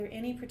Are there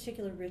any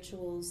particular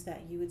rituals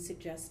that you would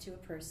suggest to a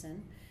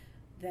person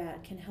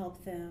that can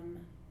help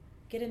them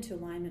get into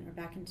alignment or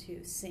back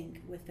into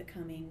sync with the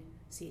coming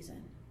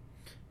season?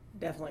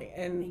 Definitely.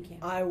 And Thank you.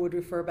 I would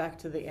refer back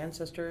to the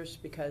ancestors,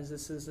 because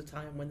this is a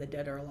time when the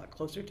dead are a lot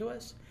closer to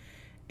us.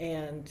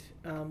 And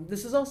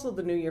this is also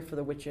the new year for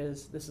the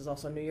witches. This is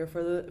also new year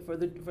for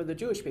the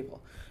Jewish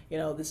people. You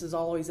know, this is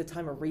always a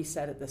time of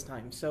reset at this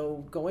time.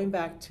 So going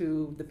back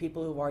to the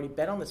people who've already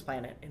been on this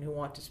planet and who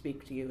want to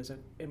speak to you is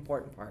an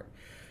important part.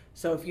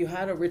 So if you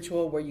had a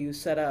ritual where you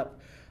set up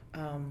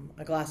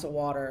a glass of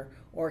water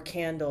or a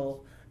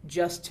candle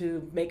just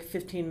to make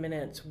 15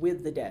 minutes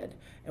with the dead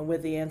and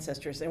with the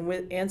ancestors. And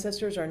with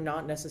ancestors are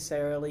not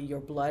necessarily your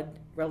blood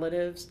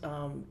relatives.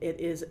 It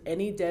is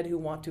any dead who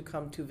want to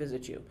come to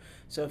visit you.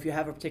 So if you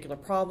have a particular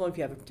problem, if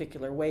you have a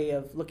particular way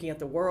of looking at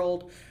the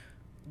world,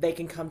 they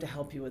can come to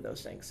help you with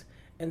those things.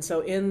 And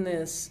so in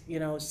this, you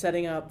know,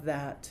 setting up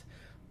that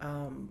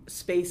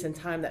space and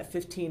time, that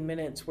 15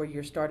 minutes where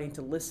you're starting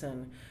to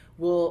listen,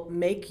 will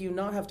make you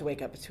not have to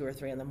wake up at 2 or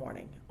 3 in the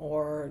morning,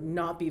 or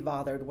not be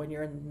bothered when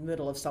you're in the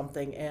middle of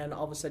something and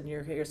all of a sudden you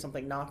hear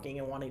something knocking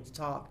and wanting to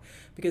talk.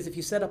 Because if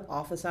you set up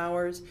office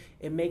hours,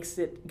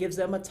 gives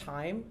them a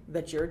time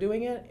that you're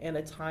doing it and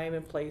a time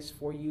and place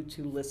for you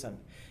to listen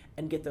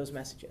and get those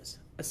messages,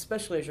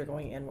 especially as you're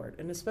going inward,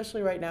 and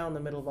especially right now in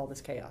the middle of all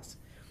this chaos.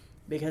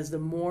 Because the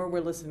more we're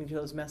listening to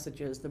those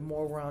messages, the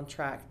more we're on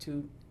track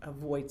to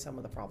avoid some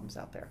of the problems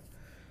out there.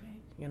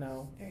 You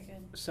know, very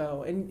good.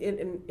 So, and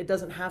it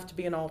doesn't have to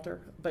be an altar,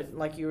 but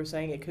like you were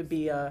saying, it could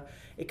be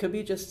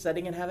just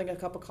sitting and having a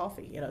cup of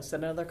coffee. You know,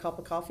 set another cup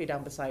of coffee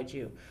down beside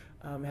you,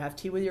 have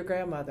tea with your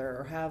grandmother,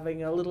 or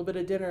having a little bit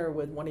of dinner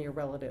with one of your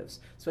relatives,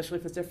 especially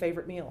if it's their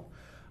favorite meal.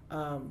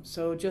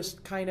 So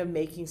just kind of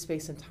making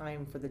space and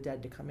time for the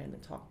dead to come in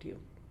and talk to you.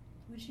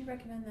 Would you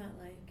recommend that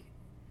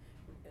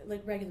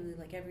like regularly,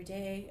 like every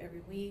day,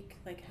 every week,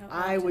 like how often?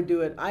 I would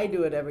do it. I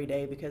do it every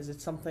day because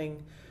it's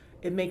something.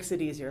 It makes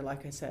it easier,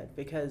 like I said,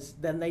 because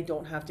then they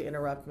don't have to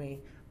interrupt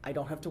me. I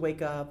don't have to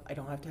wake up. I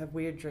don't have to have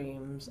weird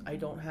dreams. I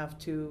don't have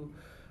to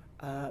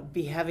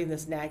be having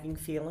this nagging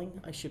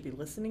feeling. I should be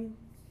listening,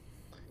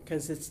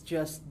 because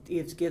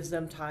it gives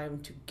them time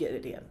to get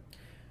it in.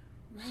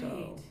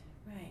 Right.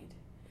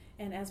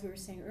 And as we were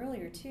saying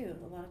earlier too,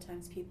 a lot of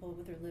times people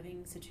with their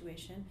living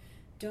situation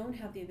don't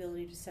have the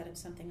ability to set up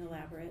something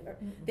elaborate, or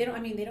they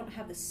don't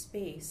have the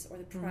space or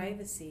the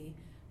privacy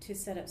to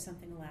set up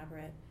something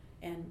elaborate.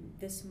 And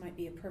this might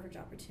be a perfect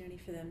opportunity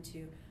for them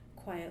to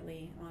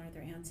quietly honor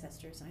their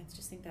ancestors. And I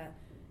just think that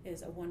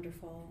is a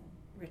wonderful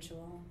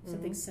ritual,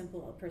 something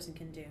simple a person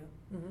can do.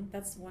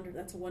 That's a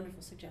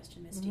wonderful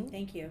suggestion, Misty.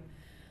 Thank you.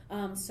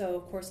 So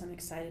of course I'm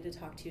excited to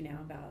talk to you now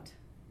about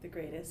the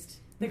greatest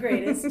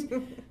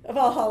of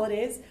all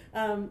holidays.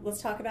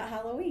 Let's talk about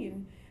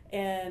Halloween.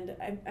 And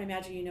I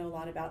imagine you know a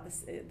lot about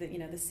this,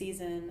 the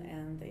season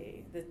and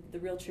the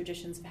real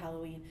traditions of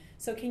Halloween.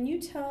 So can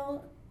you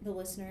tell the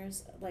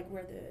listeners like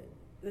where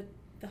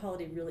the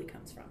holiday really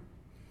comes from?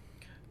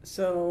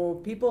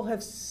 So people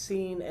have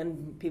seen,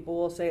 and people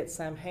will say it's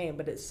Samhain,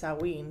 but it's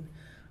Samhain,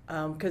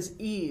 because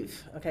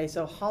Eve. Okay,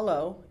 so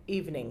Hallow,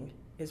 evening,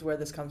 is where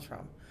this comes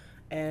from,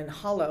 and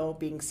Hallow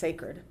being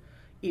sacred,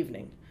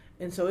 evening.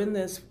 And so in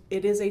this,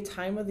 it is a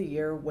time of the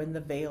year when the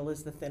veil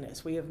is the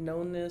thinnest. We have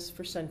known this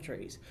for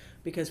centuries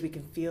because we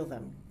can feel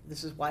them.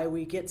 This is why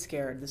we get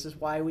scared. This is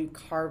why we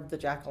carve the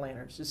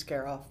jack-o'-lanterns, to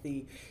scare off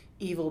the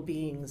evil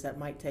beings that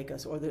might take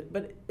us.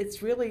 But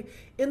it's really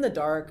in the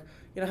dark.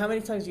 You know, how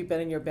many times you've been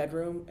in your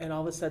bedroom and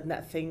all of a sudden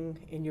that thing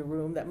in your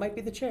room, that might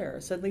be the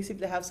chair, suddenly seems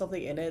to have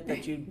something in it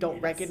that you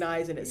don't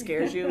recognize, and it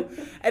scares you.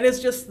 And it's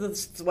just the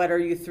sweater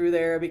you threw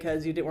there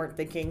because you weren't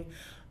thinking.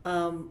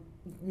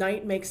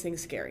 Night makes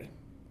things scary,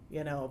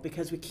 you know,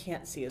 because we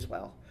can't see as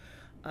well.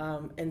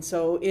 And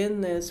so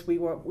in this,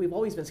 we've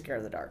always been scared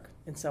of the dark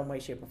in some way,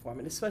 shape, or form,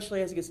 and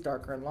especially as it gets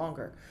darker and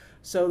longer.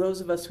 So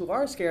those of us who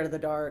are scared of the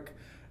dark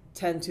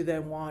tend to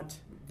then want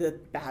the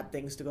bad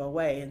things to go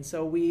away. And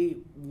so we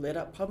lit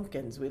up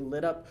pumpkins, we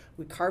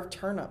carved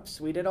turnips,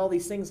 we did all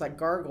these things like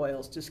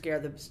gargoyles to scare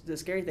the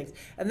scary things.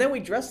 And then we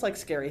dressed like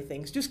scary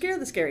things to scare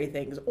the scary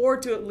things, or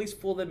to at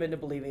least fool them into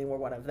believing we're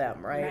one of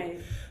them,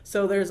 right?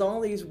 So there's all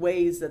these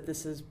ways that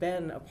this has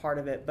been a part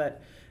of it,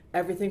 but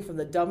everything from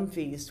the dumb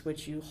feast,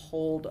 which you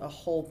hold a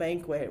whole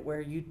banquet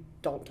where you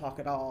don't talk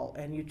at all,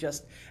 and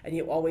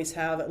you always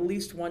have at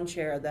least one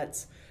chair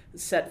that's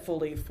set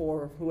fully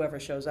for whoever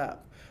shows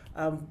up.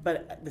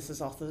 But this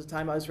is also the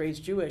time I was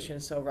raised Jewish,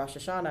 and so Rosh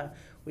Hashanah,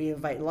 we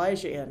invite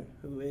Elijah in,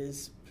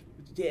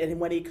 and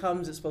when he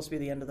comes, it's supposed to be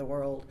the end of the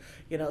world.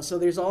 You know, so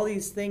there's all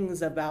these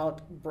things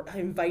about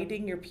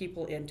inviting your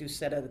people in to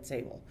sit at the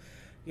table.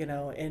 You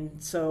know, and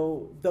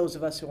so those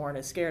of us who aren't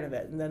as scared of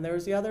it, and then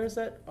there's the others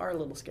that are a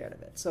little scared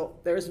of it. So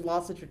there's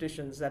lots of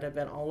traditions that have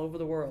been all over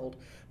the world,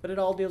 but it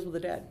all deals with the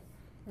dead.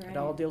 It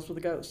all deals with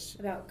the ghosts.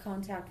 About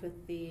contact with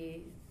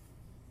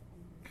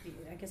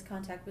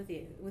contact with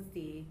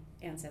the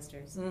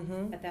ancestors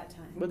at that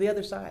time. With the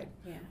other side,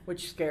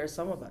 which scares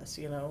some of us,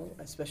 you know,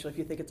 especially if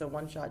you think it's a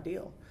one-shot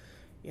deal,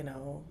 you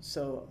know.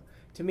 So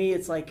To me,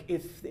 it's like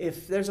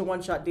if there's a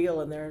one-shot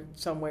deal and they're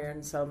somewhere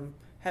in some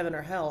heaven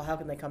or hell, how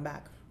can they come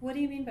back? What do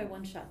you mean by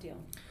one-shot deal?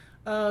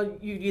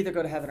 You either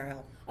go to heaven or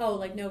hell. Oh,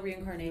 like no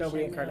reincarnation. No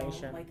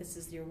reincarnation. No, like this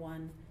is your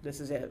one. This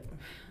is it.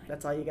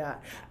 That's all you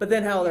got. But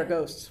then hell, they're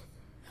ghosts.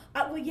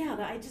 Well, yeah,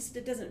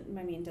 it doesn't.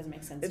 I mean, it doesn't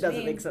make sense. It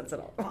doesn't make sense at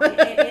all.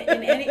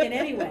 in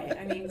any way.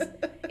 I mean,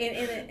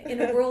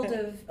 in a world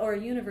or a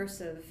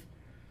universe of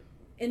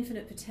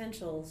infinite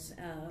potentials,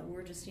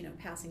 we're just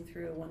passing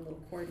through one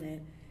little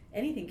coordinate.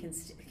 Anything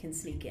can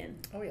sneak in.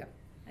 Oh yeah.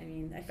 I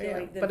mean, I feel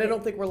like. But I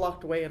don't think we're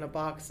locked away in a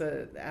box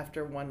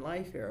after one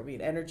life here. I mean,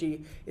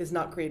 energy is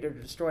not created or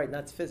destroyed, and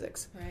that's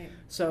physics. Right.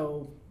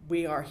 So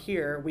we are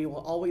here. We will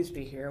always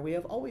be here. We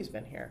have always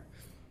been here.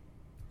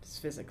 It's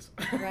physics.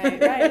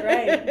 Right.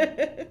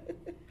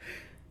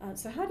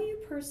 So how do you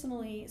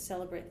personally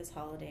celebrate this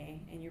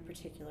holiday in your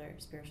particular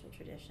spiritual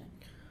tradition?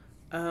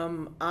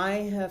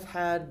 I have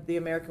had the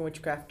American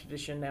Witchcraft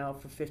tradition now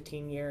for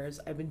 15 years.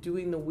 I've been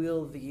doing the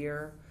Wheel of the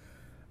Year,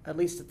 at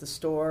least at the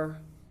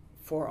store,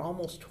 for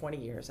almost 20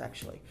 years,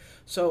 actually.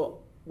 So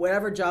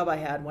whatever job I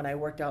had when I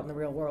worked out in the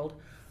real world,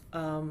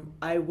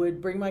 I would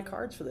bring my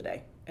cards for the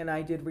day. And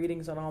I did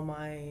readings on all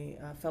my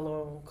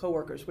fellow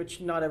coworkers, which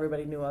not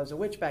everybody knew I was a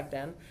witch back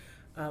then.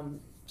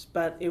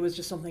 But it was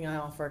just something I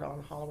offered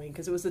on Halloween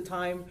because it was the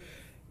time.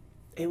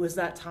 It was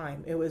that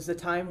time. It was the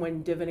time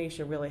when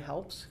divination really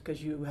helps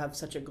because you have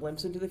such a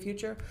glimpse into the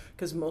future.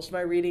 Because most of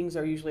my readings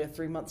are usually a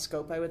 3-month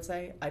scope, I would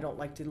say. I don't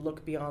like to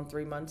look beyond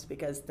 3 months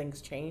because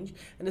things change.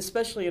 And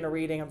especially in a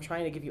reading, I'm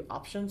trying to give you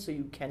options so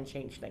you can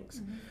change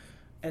things. Mm-hmm.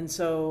 And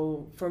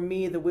so for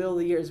me, the Wheel of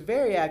the Year is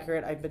very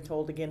accurate. I've been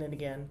told again and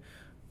again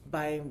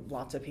by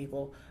lots of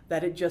people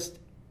that it just,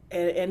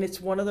 and it's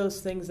one of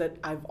those things that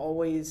I've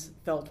always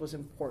felt was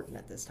important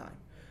at this time.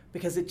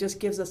 Because it just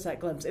gives us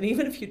that glimpse. And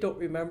even if you don't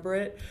remember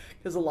it,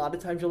 because a lot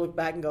of times you'll look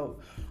back and go,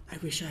 I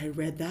wish I had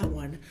read that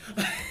one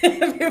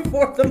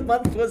before the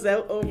month was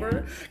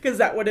over, because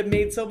that would have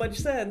made so much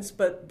sense.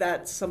 But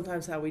that's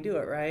sometimes how we do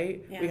it,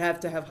 right? Yeah. We have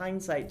to have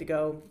hindsight to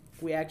go,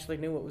 we actually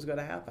knew what was going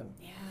to happen.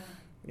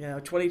 Yeah.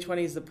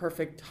 2020 is the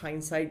perfect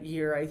hindsight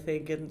year, I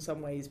think, in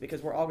some ways,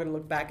 because we're all going to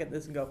look back at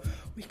this and go,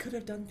 we could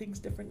have done things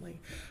differently.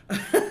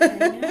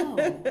 I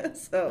know.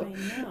 So.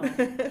 I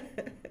know.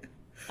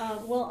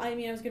 Well, I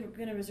mean, I was going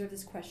to reserve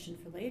this question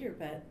for later,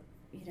 but,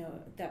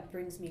 that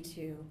brings me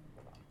to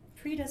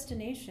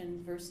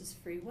predestination versus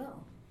free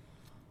will.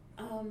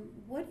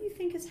 What do you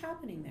think is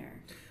happening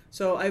there?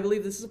 So I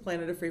believe this is a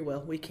planet of free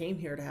will. We came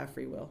here to have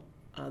free will.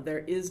 There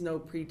is no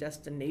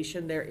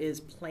predestination. There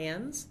is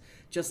plans,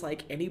 just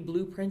like any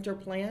blueprint or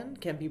plan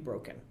can be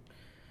broken.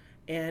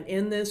 And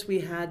in this,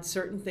 we had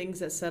certain things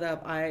that set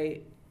up.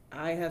 I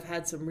have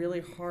had some really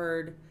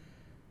hard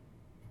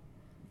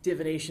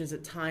divinations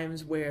at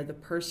times where the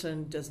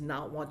person does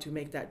not want to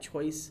make that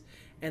choice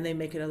and they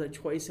make another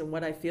choice. And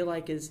what I feel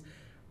like is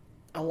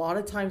a lot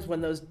of times when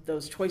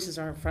those choices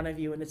are in front of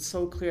you and it's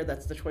so clear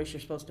that's the choice you're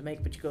supposed to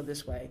make, but you go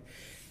this way,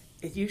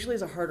 it usually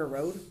is a harder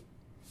road,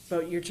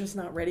 but you're just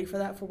not ready for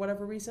that for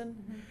whatever reason.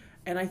 Mm-hmm.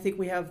 And I think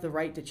we have the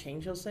right to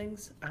change those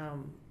things.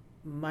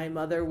 My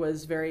mother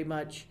was very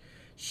much,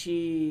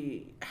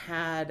 she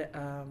had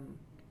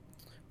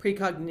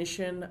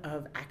precognition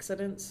of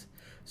accidents.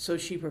 So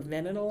she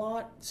prevented a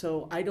lot.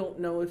 So I don't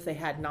know if they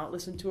had not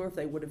listened to her, if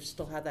they would have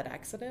still had that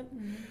accident.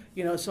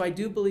 Mm-hmm. So I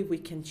do believe we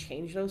can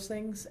change those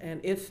things.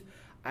 And if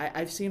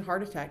I've seen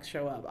heart attacks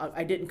show up,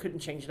 I couldn't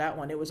change that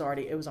one. It was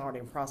already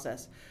in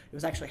process. It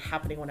was actually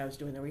happening when I was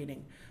doing the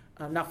reading,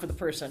 not for the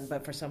person,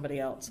 but for somebody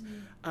else.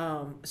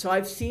 Mm-hmm. So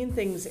I've seen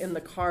things in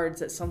the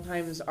cards that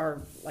sometimes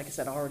are, like I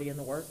said, already in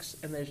the works,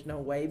 and there's no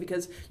way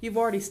because you've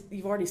already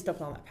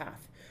stepped on that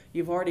path.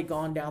 You've already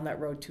gone down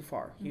that road too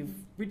far. Mm-hmm. You've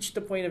reached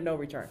the point of no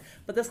return.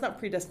 But that's not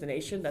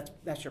predestination.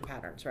 That's your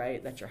patterns,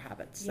 right? That's your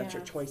habits. That's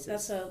your choices.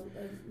 That's a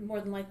more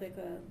than likely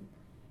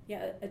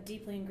a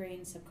deeply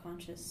ingrained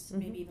subconscious, mm-hmm.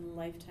 maybe even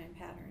lifetime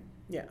pattern.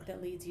 Yeah.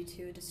 That leads you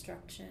to a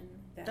destruction.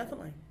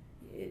 Definitely.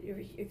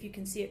 If you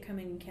can see it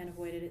coming and can't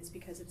avoid it, it's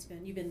because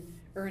you've been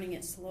earning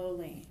it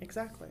slowly.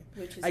 Exactly.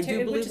 Which is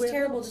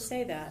terrible to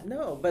say that.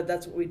 No, but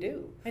that's what we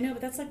do. I know, but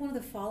that's like one of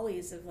the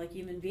follies of like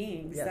human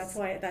beings. Yes. That's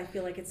why I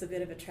feel like it's a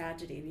bit of a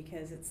tragedy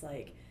because it's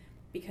like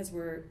because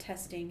we're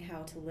testing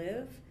how to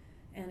live,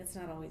 and it's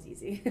not always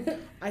easy.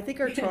 I think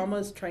our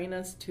traumas train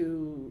us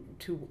to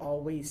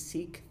always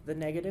seek the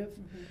negative.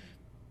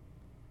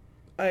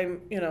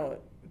 Mm-hmm.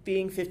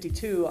 Being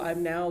 52,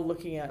 I'm now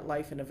looking at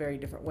life in a very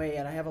different way,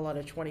 and I have a lot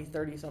of 20,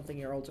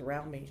 30-something-year-olds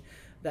around me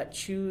that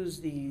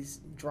choose these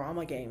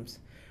drama games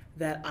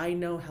that I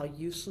know how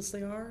useless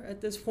they are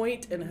at this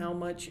point and how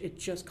much it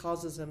just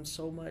causes them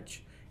so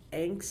much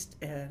angst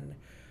and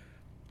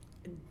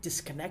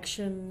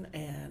disconnection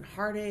and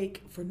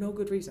heartache for no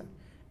good reason,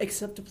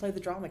 except to play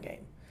the drama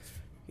game.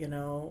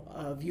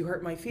 You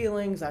hurt my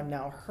feelings, I'm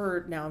now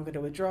hurt, now I'm going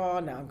to withdraw,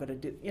 now I'm going to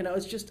do,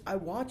 it's just, I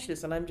watch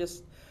this and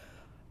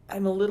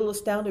I'm a little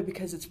astounded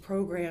because it's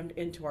programmed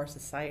into our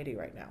society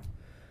right now.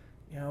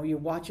 You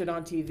watch it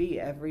on TV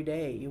every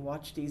day. You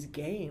watch these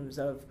games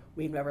of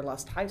We've Never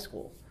Lost High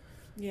School.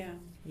 Yeah.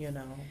 You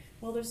know.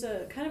 Well, there's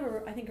a kind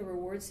of I think a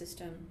reward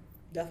system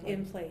Definitely.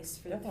 in place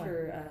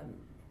for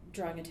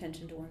drawing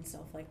attention to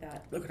oneself like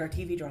that. Look at our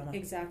TV drama.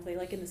 Exactly.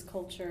 Like in this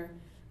culture,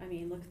 I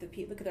mean, look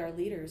at our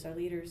leaders. Our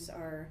leaders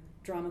are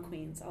drama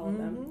queens, all of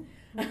them.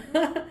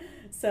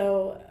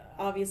 So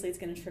obviously, it's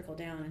going to trickle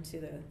down into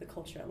the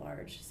culture at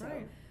large. So,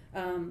 right.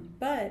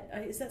 But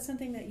is that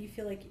something that you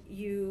feel like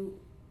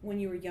when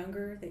you were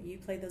younger, that you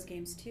played those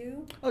games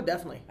too? Oh,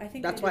 definitely. I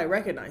think that's why I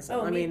recognize them.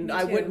 Oh, I mean, me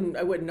I too.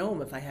 wouldn't know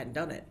them if I hadn't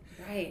done it.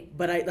 Right.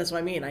 But that's what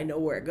I mean. I know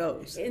where it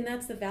goes. And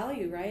that's the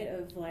value, right,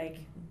 of like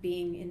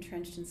being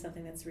entrenched in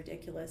something that's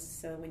ridiculous.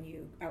 So when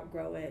you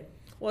outgrow it.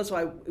 Well, that's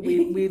why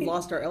we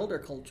lost our elder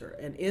culture,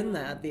 and in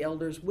that the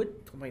elders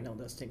would point out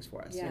those things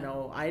for us. Yeah. You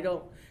know,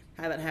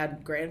 haven't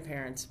had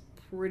grandparents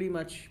pretty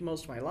much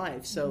most of my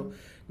life, so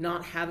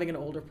not having an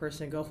older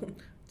person go,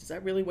 is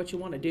that really what you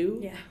want to do?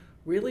 Yeah.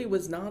 Really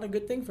was not a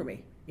good thing for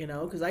me. You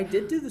know, because I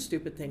did do the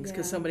stupid things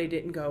because Yeah. somebody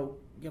didn't go,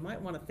 you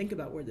might want to think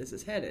about where this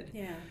is headed.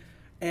 Yeah.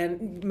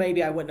 And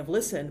maybe I wouldn't have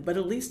listened, but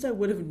at least I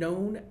would have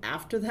known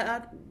after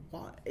that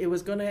it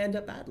was going to end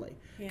up badly.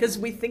 Because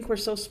we think we're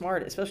so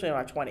smart, especially in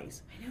our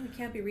 20s. I know, we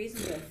can't be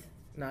reasoned with.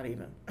 Not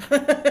even.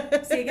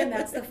 See, again,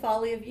 that's the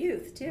folly of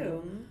youth, too.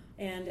 Mm-hmm.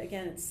 And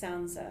again, it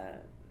sounds...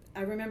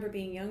 I remember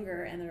being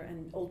younger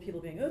and old people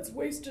being, oh, it's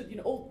wasted,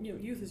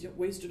 youth is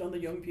wasted on the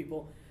young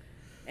people.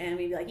 And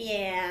we'd be like,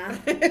 yeah,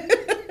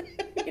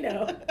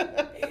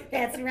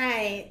 that's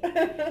right.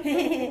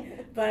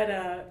 But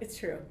it's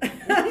true.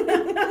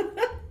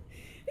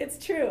 It's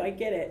true, I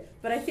get it.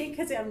 But I think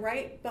because I'm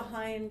right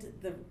behind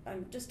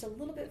I'm just a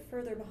little bit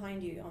further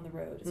behind you on the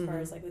road as far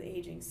as like with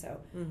aging. So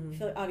I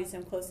feel like obviously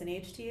I'm close in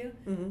age to you.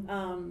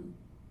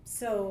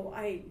 So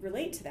I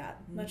relate to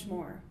that much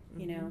more,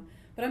 you know.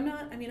 But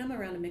I'm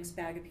around a mixed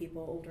bag of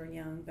people, older and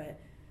young, but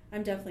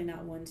I'm definitely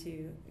not one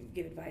to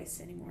give advice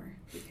anymore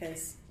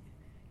because,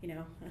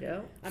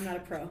 I'm not a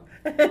pro.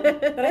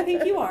 But I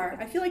think you are.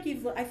 I feel like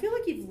you've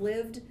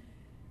lived.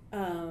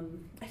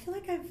 I feel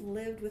like I've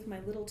lived with my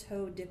little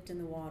toe dipped in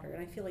the water,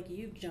 and I feel like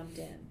you've jumped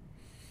in.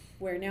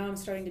 Where now I'm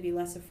starting to be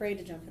less afraid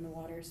to jump in the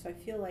water. So I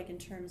feel like in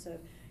terms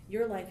of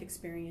your life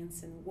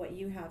experience and what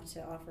you have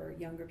to offer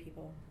younger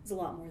people is a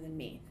lot more than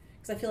me.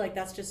 Because I feel like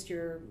that's just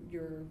your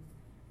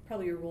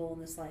probably your role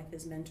in this life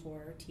as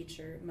mentor,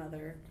 teacher,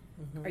 mother.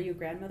 Are you a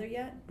grandmother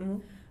yet?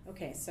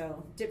 Okay,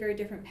 so very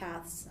different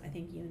paths, I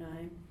think, you and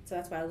I. So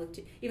that's why I look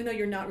to, even though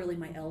you're not really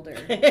my elder.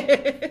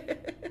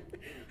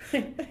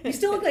 You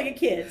still look like a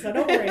kid, so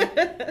don't worry.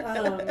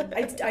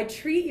 I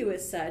treat you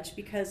as such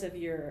because of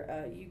your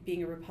you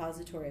being a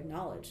repository of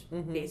knowledge,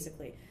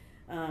 basically.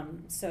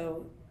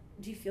 So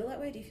do you feel that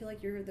way? Do you feel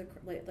like you're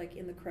like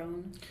in the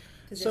crone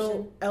position?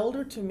 So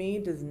elder to me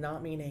does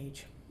not mean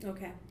age.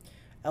 Okay.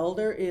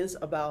 Elder is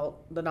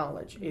about the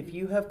knowledge. If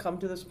you have come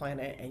to this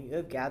planet and you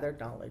have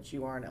gathered knowledge,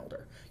 you are an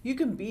elder. You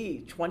can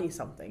be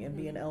 20-something and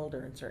be an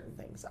elder in certain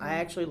things. I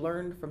actually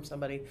learned from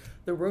somebody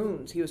the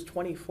runes. He was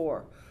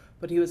 24,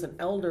 but he was an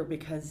elder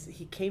because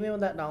he came in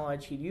with that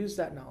knowledge. He used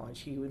that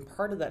knowledge. He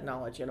imparted that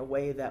knowledge in a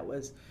way that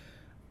was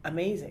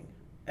amazing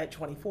at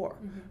 24.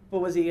 But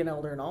was he an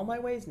elder in all my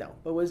ways? No.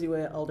 But was he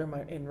an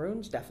elder in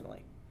runes?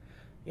 Definitely.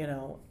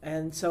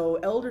 And so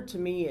elder to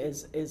me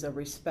is a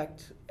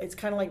respect. It's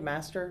kind of like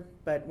master,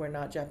 but we're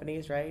not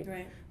Japanese, right?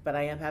 Right. But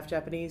I am half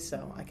Japanese,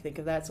 so I can think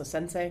of that. So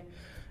sensei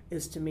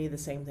is to me the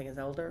same thing as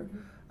elder.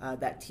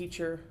 That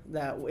teacher,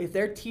 that if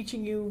they're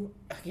teaching you,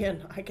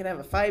 again, I can have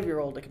a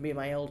 5-year-old that can be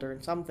my elder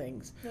in some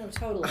things. No,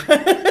 totally.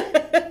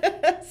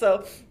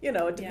 So,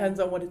 it depends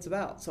on what it's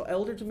about. So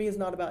elder to me is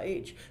not about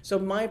age. So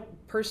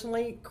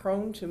personally,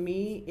 crone to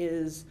me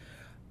is...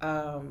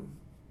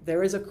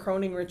 there is a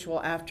croning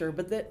ritual after,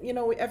 but that,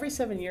 every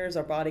 7 years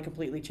our body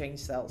completely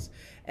changes cells.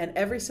 And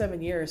every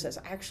 7 years there's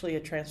actually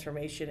a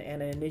transformation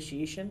and an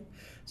initiation.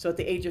 So at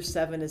the age of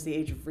 7 is the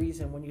age of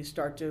reason, when you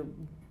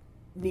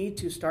need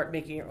to start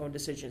making your own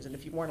decisions. And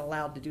if you weren't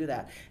allowed to do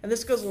that. And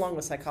this goes along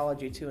with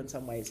psychology too in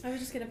some ways. I was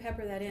just going to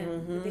pepper that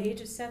in. At the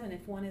age of 7,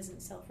 if one isn't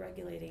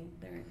self-regulating,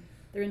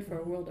 they're in for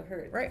a world of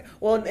hurt. Right.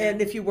 Well,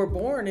 and if you were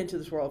born into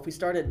this world, if we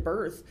start at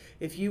birth,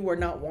 if you were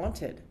not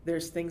wanted,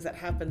 there's things that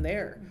happen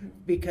there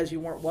because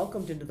you weren't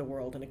welcomed into the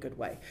world in a good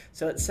way.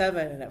 So at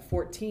 7 and at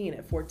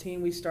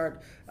 14 we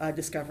start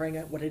discovering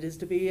what it is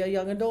to be a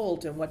young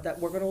adult and what that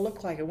we're going to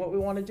look like and what we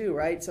want to do,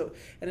 right? So,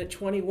 and at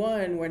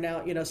 21, we're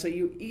now, so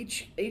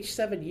each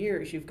 7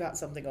 years, you've got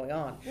something going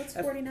on. What's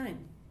 49?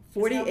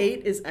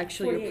 48 is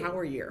actually 48. your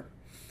power year.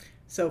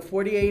 So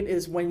 48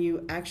 is when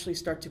you actually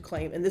start to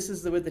claim, and this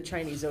is with the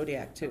Chinese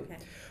zodiac too. Okay.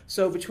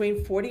 So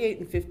between 48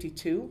 and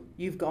 52,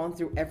 you've gone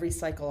through every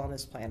cycle on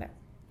this planet.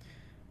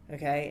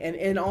 Okay,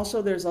 and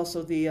also there's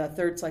also the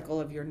third cycle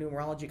of your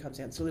numerology comes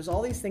in. So there's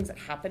all these things that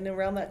happen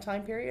around that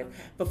time period. Okay.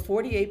 But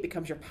 48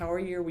 becomes your power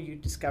year where you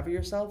discover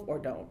yourself or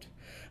don't.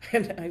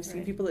 And I've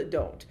seen people that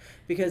don't.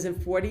 Because in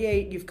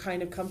 48, you've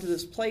kind of come to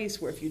this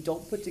place where if you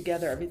don't put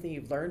together everything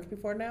you've learned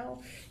before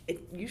now,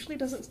 it usually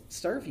doesn't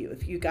serve you.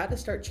 If you got to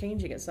start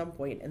changing at some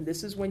point, and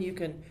this is when you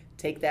can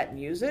take that and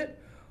use it,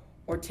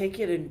 or take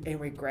it and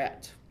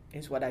regret,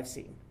 is what I've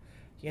seen.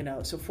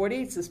 So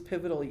 48 is this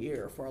pivotal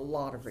year for a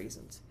lot of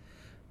reasons.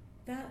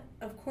 That,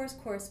 of course,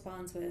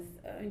 corresponds with,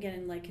 again,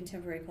 in like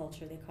contemporary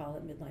culture, they call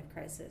it midlife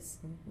crisis,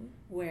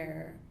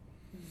 where,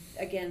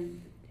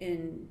 again,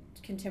 in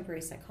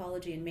contemporary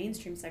psychology and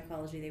mainstream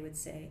psychology, they would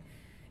say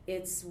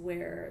it's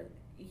where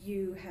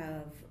you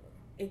have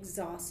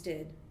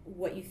exhausted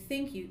what you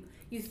think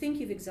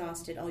you've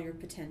exhausted all your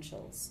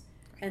potentials,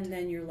 and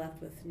then you're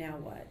left with now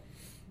what?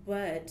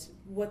 But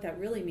what that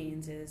really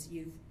means is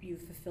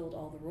you've fulfilled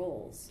all the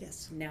roles.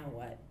 Yes. Now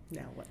what?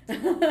 Now what?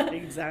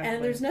 Exactly.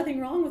 And there's nothing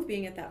wrong with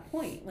being at that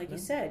point. Like you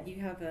said,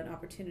 you have an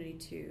opportunity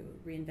to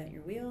reinvent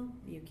your wheel.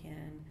 You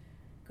can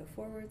go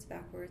forwards,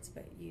 backwards,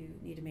 but you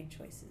need to make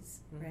choices,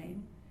 right?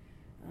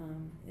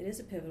 It is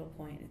a pivotal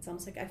point. It's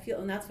almost like I feel,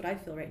 and that's what I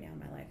feel right now in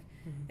my life.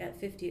 At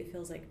 50, it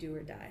feels like do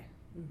or die.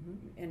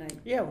 And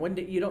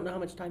you don't know how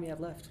much time you have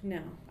left. No,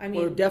 I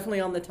mean, we're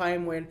definitely on the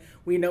time when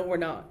we know we're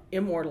not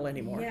immortal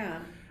anymore. Yeah.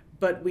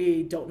 But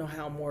we don't know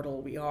how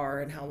mortal we are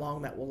and how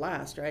long that will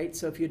last, right?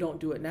 So if you don't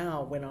do it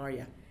now, when are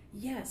you?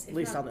 Yes. At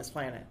least on this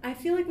planet. I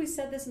feel like we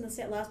said this in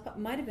the last,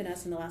 might have been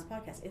us in the last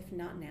podcast. If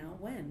not now,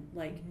 when?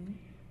 Like,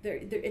 there,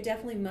 it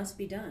definitely must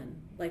be done.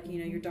 Like,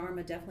 your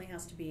dharma definitely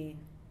has to be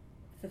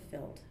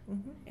fulfilled.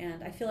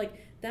 And I feel like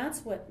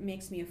that's what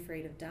makes me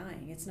afraid of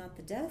dying. It's not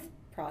the death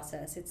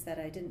process. It's that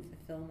I didn't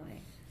fulfill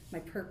my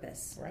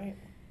purpose. Right.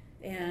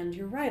 And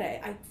you're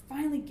right. I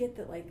finally get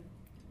that, like,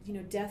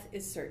 death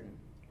is certain.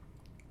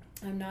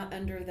 I'm not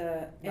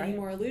under any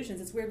more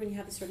illusions. It's weird when you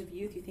have this sort of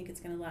youth, you think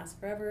it's going to last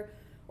forever,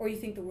 or you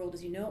think the world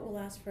as you know it will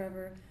last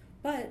forever.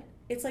 But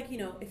it's like,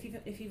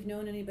 if you've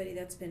known anybody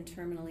that's been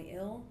terminally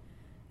ill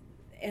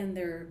and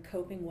they're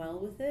coping well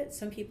with it,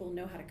 some people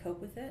know how to cope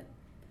with it.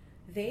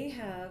 They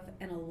have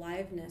an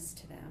aliveness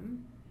to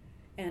them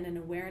and an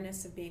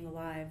awareness of being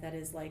alive that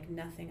is like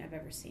nothing I've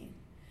ever seen.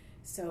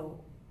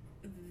 So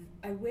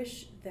I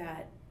wish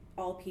that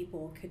all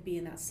people could be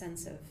in that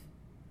sense of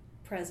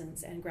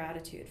presence and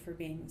gratitude for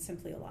being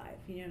simply alive.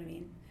 You know what I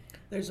mean?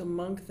 There's a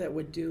monk that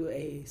would do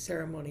a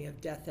ceremony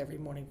of death every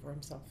morning for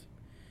himself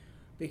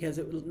because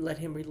it would let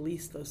him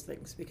release those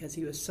things, because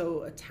he was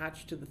so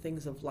attached to the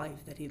things of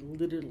life that he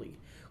literally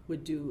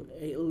would do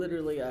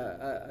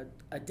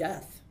a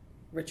death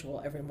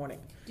ritual every morning.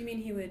 Do you mean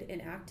he would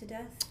enact to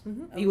death?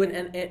 Okay.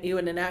 He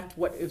would enact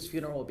what his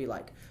funeral would be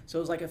like. So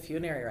it was like a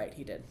funerary rite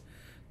he did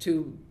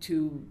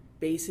to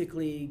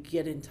basically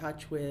get in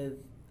touch with,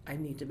 I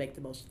need to make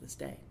the most of this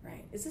day.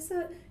 Right. Is this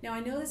now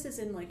I know this is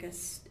in like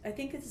I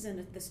think this is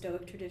in the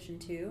Stoic tradition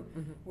too,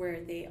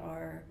 where they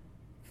are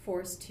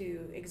forced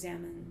to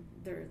examine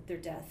their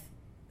death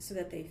so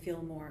that they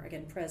feel more,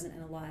 again, present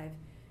and alive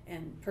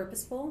and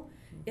purposeful.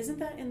 Isn't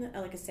that in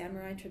like a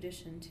samurai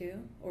tradition too,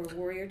 or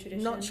warrior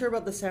tradition? Not sure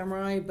about the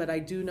samurai, but I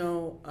do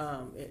know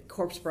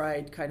Corpse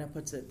Bride kind of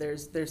puts it.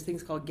 There's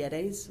things called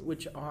gedes,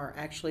 which are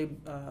actually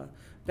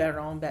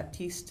Baron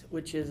Baptiste,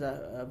 which is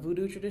a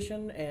voodoo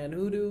tradition, and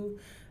hoodoo,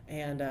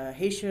 and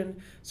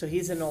Haitian. So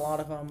he's in a lot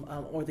of them,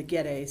 or the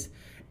gedes.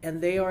 And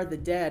they are the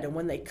dead, and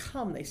when they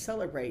come, they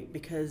celebrate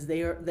because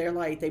they're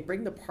like, they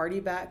bring the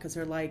party back because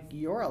they're like,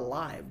 you're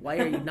alive. Why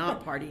are you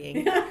not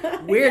partying?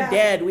 We're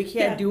dead. We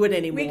can't do it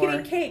anymore. We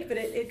can eat cake, but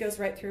it goes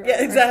right through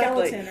our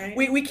skeleton, right?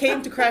 We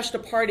came to crash the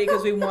party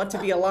because we want to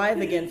be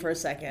alive again for a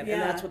second, and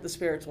that's what the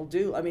spirits will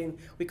do. I mean,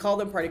 we call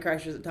them party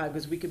crashers at times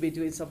because we could be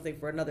doing something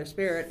for another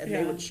spirit, and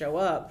they would show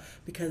up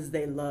because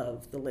they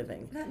love the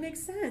living. That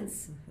makes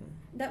sense.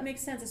 That makes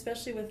sense,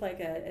 especially with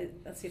like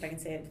let's see if I can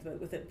say it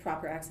with a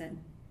proper accent.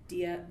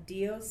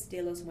 Dios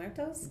de los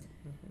Muertos,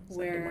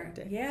 where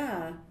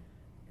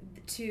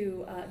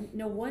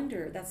no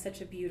wonder that's such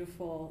a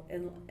beautiful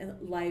and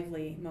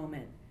lively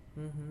moment.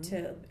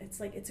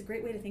 It's a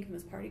great way to think of them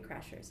as party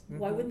crashers.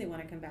 Why wouldn't they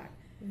want to come back?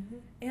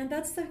 And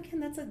that's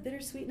a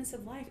bittersweetness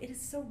of life. It is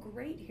so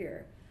great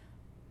here.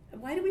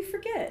 Why do we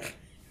forget?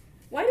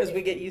 Because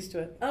we get used to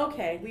it.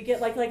 Okay, we get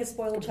like a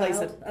spoiled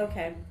complacent child.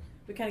 Okay,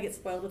 we kind of get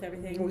spoiled with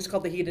everything. It's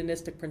called the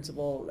hedonistic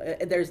principle.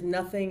 There's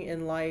nothing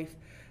in life,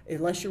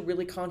 unless you're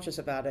really conscious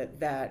about it,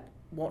 that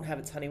won't have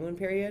its honeymoon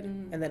period,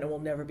 and then it will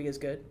never be as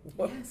good.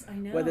 Yes, I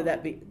know. Whether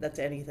that's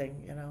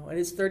anything, and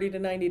it's 30 to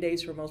 90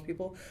 days for most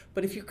people.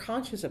 But if you're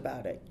conscious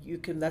about it, you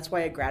can. That's why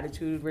a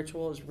gratitude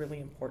ritual is really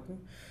important,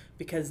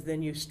 because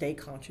then you stay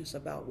conscious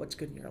about what's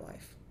good in your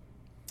life.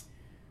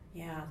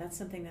 Yeah, that's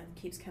something that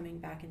keeps coming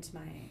back into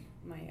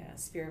my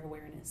sphere of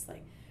awareness.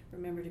 Like,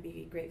 remember to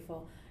be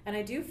grateful, and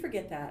I do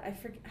forget that.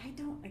 I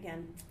don't.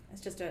 Again,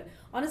 it's just a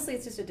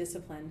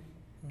discipline.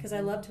 Because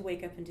I love to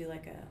wake up and do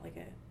like a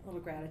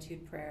little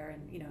gratitude prayer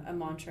and a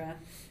mantra,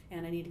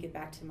 and I need to get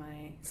back to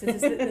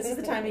since this is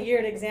the time of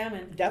year to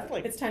examine.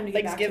 Definitely, it's time to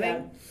get back to that.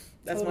 Thanksgiving,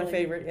 that's my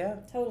favorite. Yeah,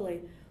 totally.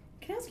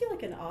 Can I ask you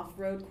like an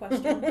off-road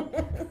question?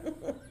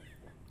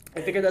 I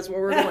figure that's where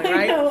we're going,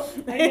 right?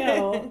 I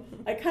know.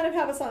 I kind of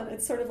have us on.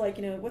 It's sort of like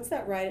what's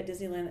that ride at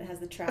Disneyland that has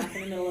the track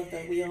in the middle of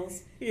the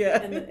wheels?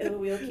 Yeah, and the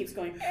wheel keeps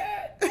going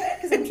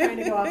because I'm trying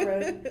to go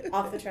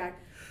off the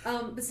track.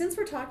 But since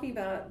we're talking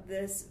about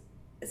this.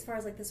 As far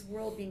as like this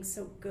world being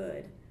so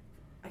good,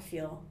 I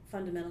feel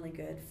fundamentally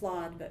good,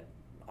 flawed but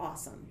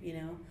awesome.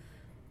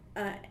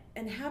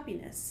 and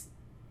happiness,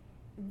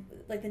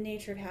 like the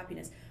nature of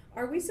happiness.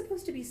 Are we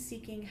supposed to be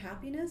seeking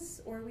happiness,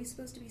 or are we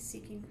supposed to be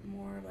seeking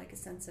more like a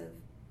sense of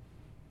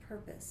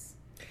purpose?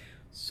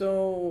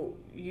 So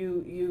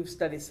you've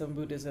studied some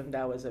Buddhism,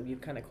 Taoism. You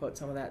kind of quote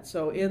some of that.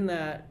 So in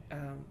that,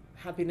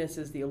 happiness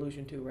is the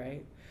illusion too,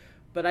 right?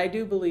 But I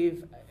do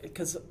believe,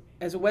 because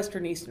as a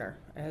Western Easterner,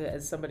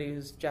 as somebody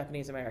who's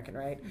Japanese American,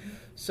 right? Mm-hmm.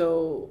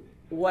 So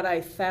what I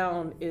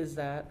found is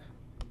that.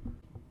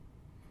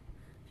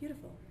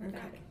 Beautiful. We're Okay.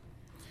 back.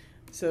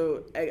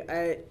 So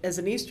I, as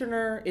an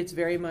Easterner, it's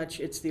very much,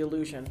 it's the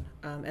illusion.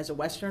 As a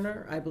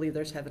Westerner, I believe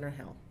there's heaven or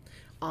hell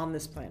on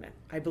this planet.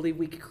 I believe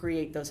we can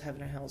create those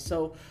heaven or hell.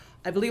 So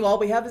I believe all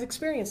we have is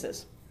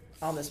experiences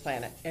on this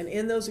planet. And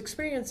in those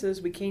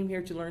experiences, we came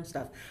here to learn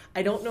stuff.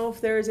 I don't know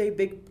if there is a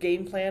big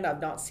game plan.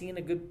 I've not seen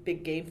a good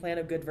big game plan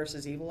of good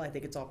versus evil. I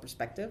think it's all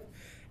perspective.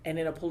 And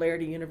in a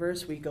polarity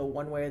universe, we go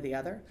one way or the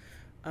other.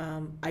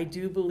 I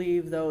do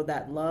believe, though,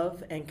 that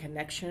love and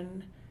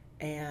connection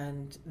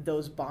and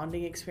those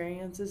bonding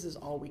experiences is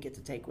all we get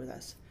to take with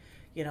us.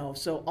 You know,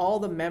 so all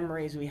the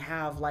memories we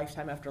have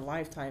lifetime after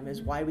lifetime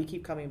is why we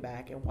keep coming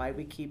back and why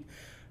we keep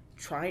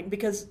trying,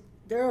 because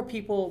there are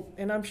people,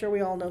 and I'm sure we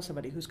all know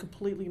somebody who's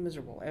completely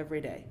miserable every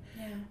day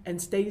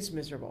and stays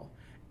miserable.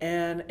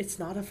 And it's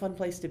not a fun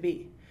place to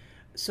be.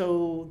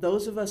 So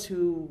those of us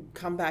who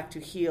come back to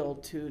heal,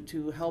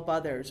 to help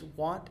others,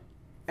 want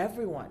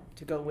everyone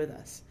to go with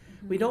us.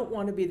 We don't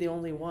want to be the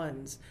only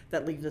ones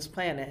that leave this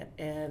planet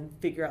and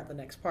figure out the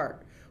next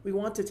part. We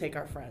want to take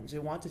our friends. We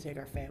want to take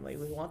our family.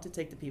 We want to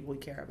take the people we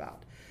care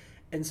about.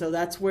 And so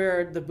that's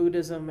where the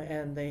Buddhism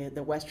and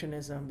the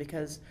Westernism,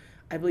 because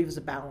I believe is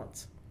a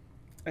balance.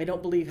 I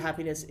don't believe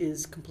happiness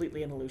is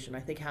completely an illusion. I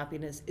think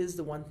happiness is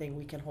the one thing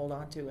we can hold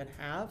on to and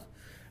have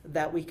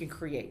that we can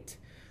create.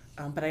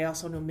 But I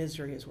also know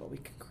misery is what we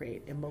can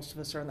create. And most of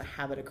us are in the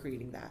habit of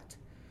creating that.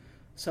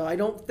 So I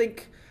don't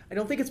think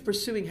it's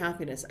pursuing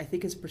happiness. I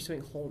think it's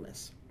pursuing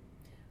wholeness.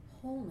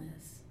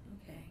 Wholeness,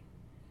 okay.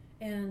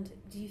 And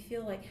do you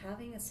feel like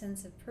having a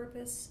sense of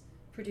purpose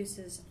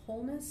produces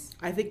wholeness?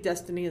 I think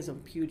destiny is a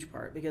huge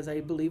part, because I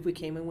believe we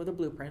came in with a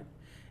blueprint.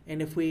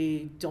 And if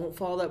we don't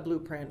follow that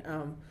blueprint,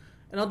 and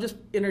I'll just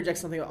interject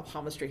something about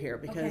palmistry here,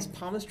 because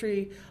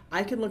palmistry,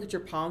 I can look at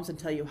your palms and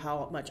tell you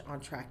how much on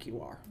track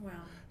you are. Wow.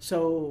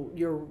 So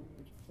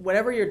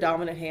whatever your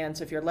dominant hand,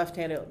 so if you're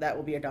left-handed, that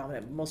will be your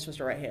dominant. Most of us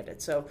are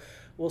right-handed. So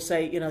we'll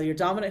say, your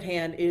dominant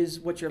hand is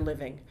what you're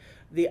living.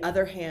 The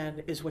other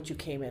hand is what you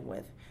came in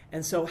with.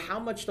 And so how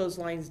much those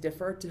lines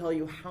differ to tell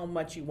you how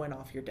much you went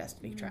off your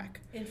destiny track.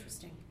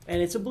 Interesting.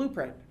 And it's a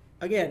blueprint.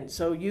 Again,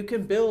 so you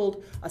can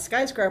build a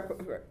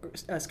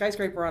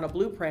skyscraper on a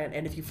blueprint,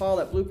 and if you follow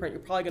that blueprint,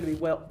 you're probably going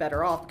to be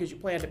better off because you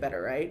planned it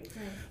better, right?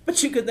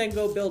 But you could then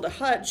go build a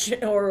hutch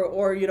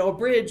or a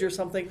bridge or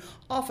something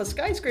off a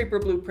skyscraper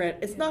blueprint.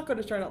 It's not going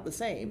to turn out the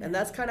same, and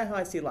that's kind of how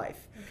I see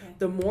life. Okay.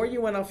 The more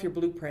you went off your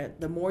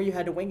blueprint, the more you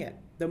had to wing it.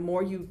 The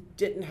more you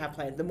didn't have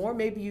plans. The more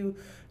maybe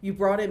you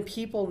brought in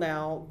people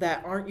now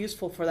that aren't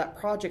useful for that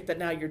project that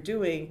now you're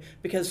doing,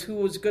 because who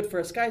was good for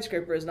a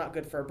skyscraper is not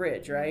good for a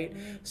bridge, right?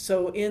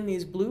 So in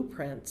these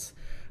blueprints,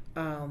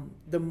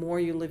 the more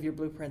you live your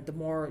blueprint, the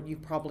more you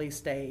probably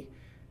stay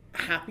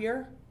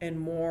happier and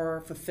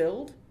more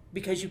fulfilled,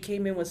 because you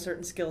came in with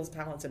certain skills,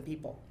 talents, and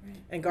people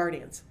and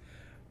guardians.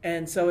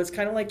 And so it's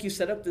kind of like you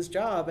set up this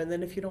job, and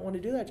then if you don't want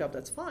to do that job,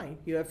 that's fine.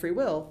 You have free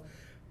will,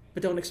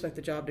 but don't expect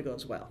the job to go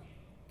as well.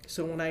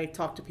 So when I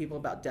talk to people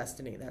about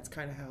destiny, that's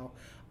kind of how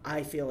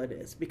I feel it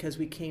is, because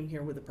we came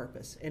here with a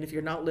purpose. And if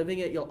you're not living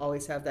it, you'll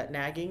always have that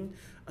nagging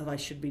of, I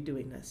should be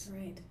doing this.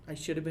 Right. I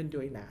should have been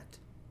doing that.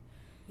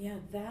 Yeah,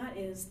 that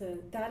is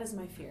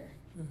my fear,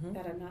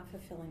 that I'm not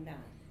fulfilling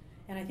that.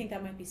 And I think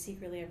that might be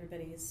secretly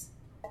everybody's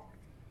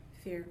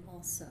fear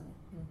also.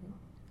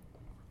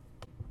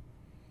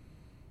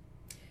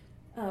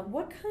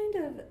 What kind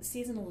of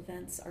seasonal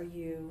events are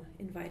you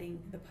inviting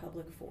the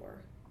public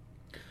for?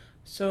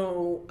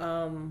 So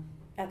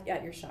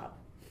at your shop?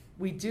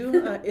 We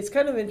do. It's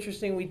kind of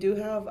interesting. We do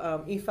have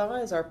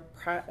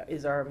Ifa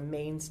is our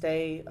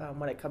mainstay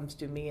when it comes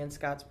to me and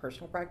Scott's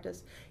personal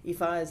practice.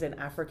 Ifa is an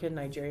African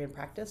Nigerian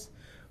practice.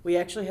 We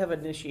actually have an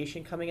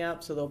initiation coming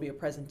up, so there'll be a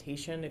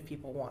presentation if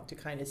people want to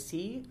kind of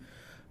see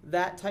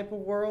that type of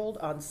world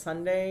on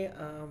Sunday.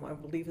 I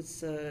believe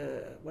it's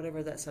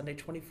whatever that Sunday,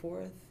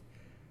 24th.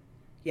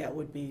 Yeah, it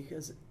would be.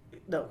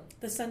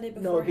 The Sunday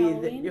before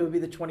Halloween? It would be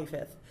the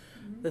 25th,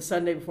 the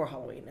Sunday before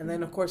Halloween. And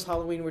then, of course,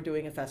 Halloween, we're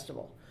doing a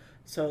festival.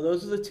 So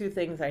those are the two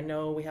things I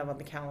know we have on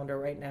the calendar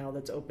right now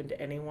that's open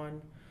to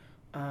anyone.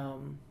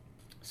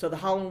 So the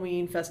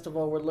Halloween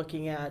festival, we're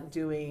looking at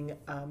doing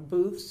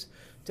booths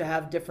to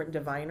have different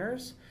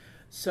diviners.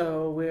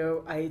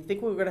 So I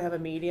think we're going to have a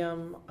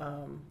medium.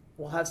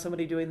 We'll have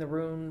somebody doing the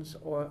runes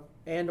or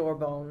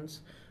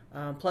bones,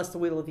 plus the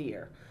Wheel of the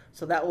Year.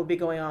 So that will be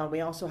going on.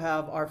 We also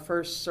have our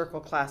first circle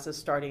classes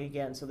starting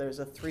again. So there's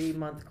a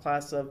 3-month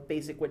class of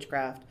basic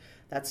witchcraft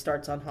that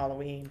starts on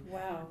Halloween.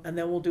 Wow. And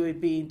then we'll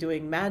be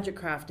doing magic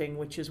crafting,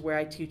 which is where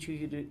I teach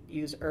you to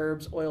use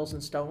herbs, oils,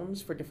 and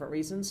stones for different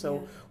reasons. So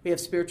Yeah. we have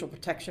spiritual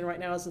protection right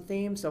now as the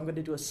theme. So I'm going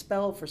to do a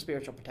spell for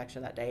spiritual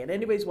protection that day. And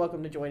anybody's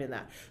welcome to join in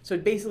that. So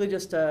basically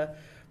just a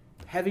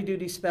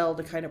heavy-duty spell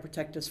to kind of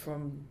protect us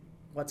from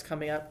what's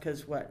coming up,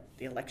 because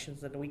the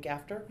election's in the week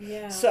after.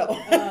 Yeah. So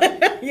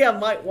yeah,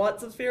 might want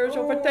some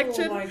spiritual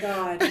protection. Oh my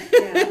God.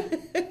 Yeah.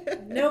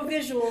 No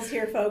visuals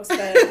here, folks,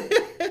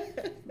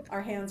 but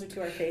our hands are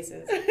to our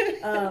faces.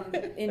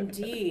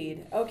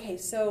 Indeed. Okay,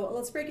 so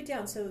let's break it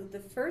down. So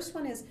the first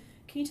one is,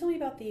 can you tell me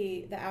about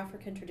the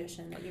African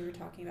tradition that you were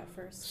talking about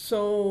first?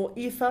 So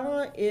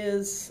Ifa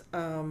is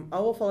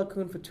Awofala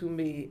Kun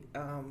Fatumbi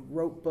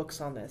wrote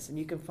books on this, and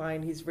you can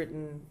find he's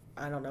written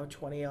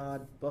 20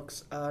 odd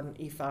books on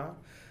Ifa.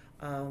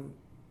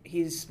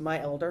 He's my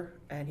elder,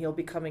 and he'll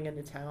be coming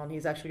into town.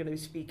 He's actually going to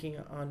be speaking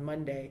on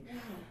Monday. Wow.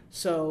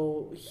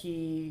 So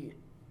he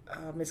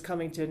is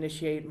coming to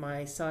initiate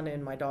my son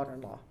and my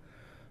daughter-in-law.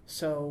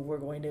 So we're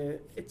going to,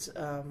 it's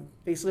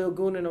basically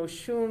Ogun and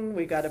Oshun.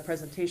 We got a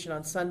presentation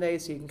on Sunday,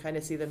 so you can kind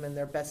of see them in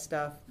their best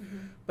stuff. Mm-hmm.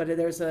 But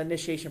there's an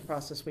initiation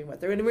process we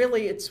went through. And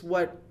really, it's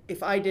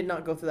if I did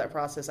not go through that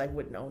process, I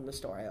wouldn't own the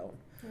store I own.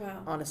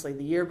 Wow. Honestly,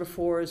 the year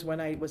before is when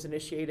I was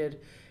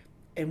initiated.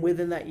 And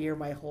within that year,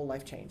 my whole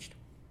life changed.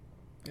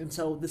 And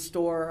so the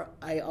store,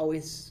 I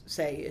always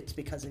say it's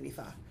because of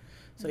Ifa.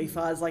 So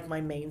Ifa is like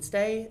my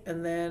mainstay.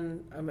 And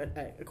then,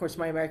 of course,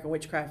 my American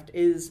Witchcraft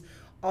is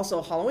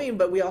also Halloween,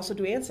 but we also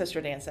do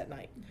ancestor dance at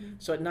night. Mm-hmm.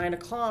 So at 9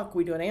 o'clock,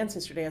 we do an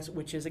ancestor dance,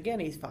 which is again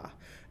Ifa.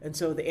 And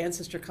so the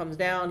ancestor comes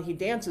down, he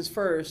dances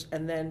first,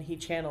 and then he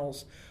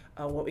channels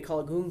what we call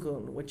a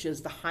gungun, which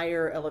is the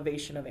higher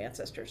elevation of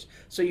ancestors.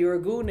 So your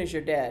agun is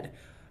your dead.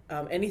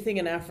 Anything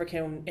in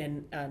African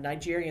and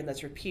Nigerian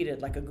that's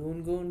repeated, like a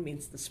gungun,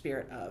 means the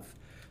spirit of.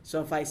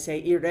 So if I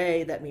say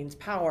ire, that means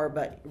power,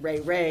 but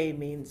re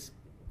means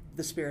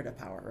the spirit of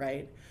power,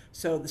 right?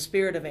 So the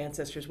spirit of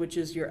ancestors, which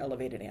is your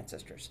elevated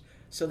ancestors.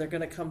 So they're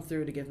going to come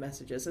through to give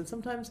messages. And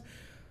sometimes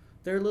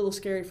they're a little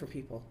scary for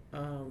people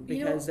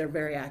because they're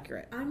very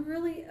accurate. I'm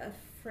really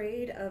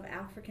afraid of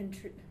African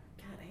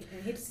God,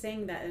 I hate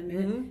saying that,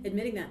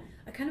 admitting that.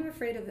 I'm kind of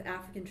afraid of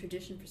African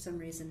tradition for some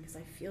reason, because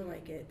I feel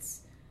like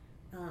it's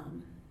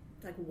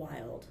like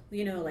wild.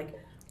 Like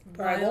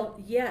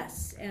wild.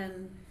 Yes.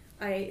 And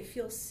I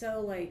feel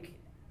so like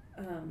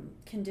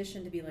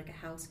conditioned to be like a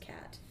house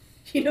cat.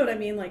 You know what I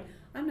mean? Like,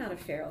 I'm not a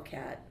feral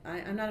cat.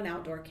 I'm not an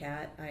outdoor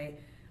cat. I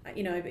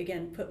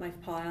again put my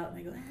paw out and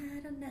I go, I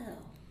don't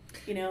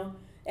know,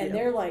 and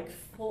they're like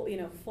full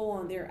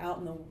on. They're out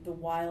in the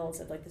wilds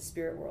of like the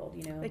spirit world,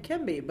 It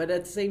can be, but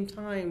at the same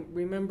time,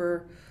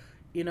 remember,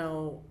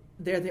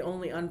 they're the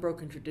only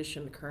unbroken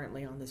tradition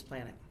currently on this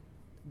planet,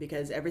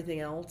 because everything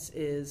else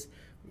is,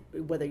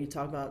 whether you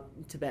talk about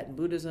Tibetan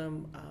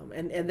Buddhism,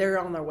 and they're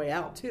on their way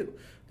out too,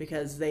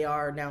 because they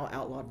are now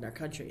outlawed in our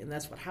country, and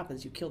that's what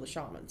happens. You kill the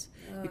shamans.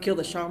 You kill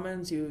the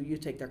shamans, you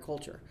take their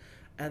culture.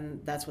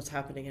 And that's what's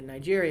happening in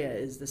Nigeria,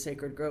 is the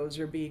sacred groves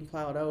are being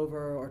plowed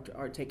over or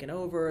are taken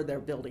over. They're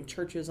building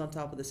churches on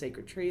top of the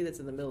sacred tree that's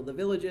in the middle of the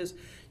villages.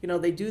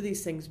 They do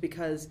these things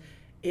because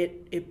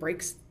it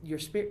breaks your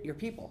spirit, your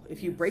people.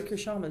 If you break your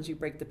shamans, you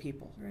break the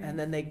people. Right. And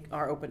then they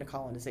are open to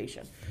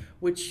colonization,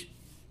 which,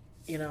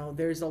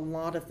 there's a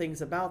lot of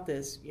things about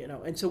this,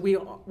 and so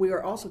we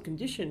are also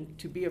conditioned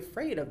to be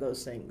afraid of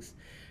those things.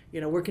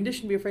 We're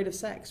conditioned to be afraid of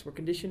sex. We're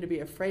conditioned to be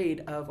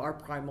afraid of our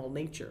primal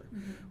nature,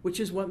 which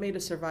is what made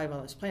us survive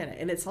on this planet.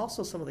 And it's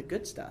also some of the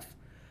good stuff.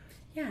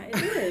 Yeah, it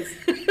is.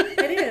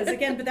 It is.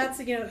 Again, but that's,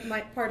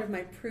 my part of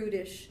my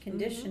prudish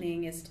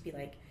conditioning is to be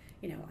like,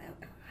 I don't know,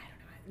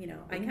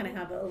 I kind of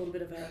have a little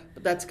bit of a...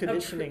 But that's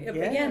conditioning, yeah.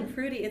 Again,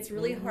 prudy, it's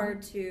really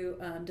hard to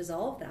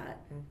dissolve that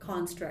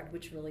construct,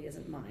 which really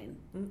isn't mine.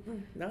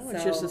 No,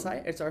 it's your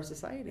society. It's our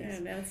society.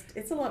 Yeah,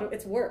 it's a lot of,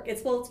 it's work.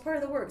 It's part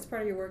of the work. It's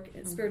part of your work.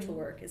 It's spiritual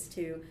work, is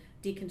to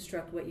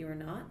deconstruct what you are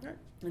not, right.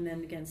 And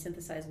then again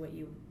synthesize what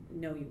you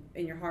know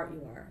in your heart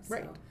you are. So.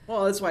 Right.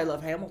 Well, that's why I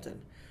love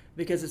Hamilton,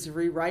 because it's a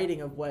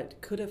rewriting of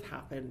what could have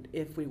happened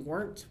if we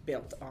weren't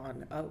built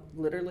on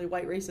literally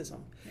white racism.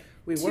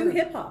 We weren't.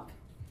 Hip hop.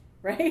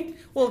 Right?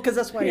 Well, because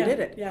that's why I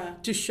did it. Yeah.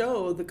 To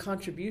show the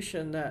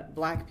contribution that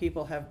Black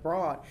people have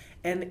brought.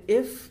 And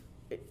if,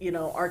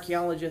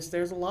 archaeologists,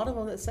 there's a lot of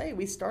them that say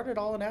we started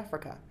all in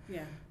Africa.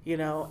 Yeah.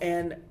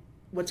 And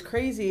what's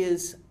crazy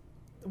is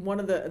one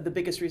of the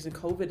biggest reason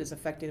COVID is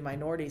affecting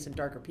minorities and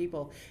darker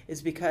people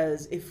is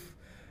because if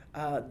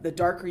the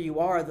darker you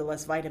are, the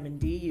less vitamin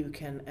D you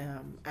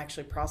can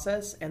actually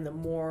process, and the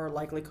more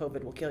likely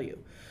COVID will kill you.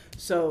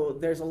 So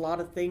there's a lot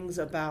of things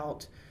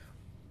about,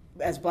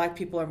 as Black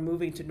people are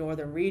moving to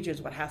northern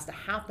regions, what has to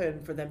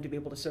happen for them to be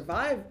able to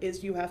survive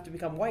is you have to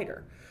become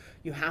whiter.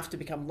 You have to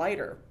become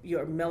lighter.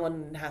 Your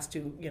melanin has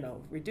to,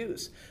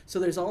 reduce. So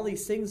there's all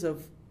these things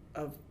of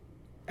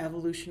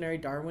evolutionary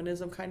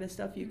Darwinism kind of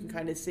stuff. You can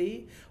kind of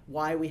see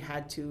why we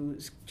had to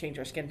change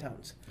our skin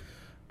tones.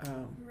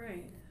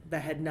 Right.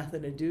 that had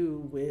nothing to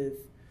do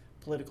with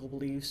political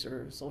beliefs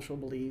or social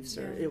beliefs,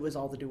 or Yeah. it was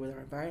all to do with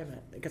our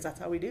environment, because that's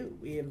how we do.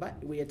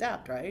 We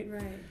adapt, right?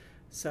 Right.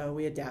 So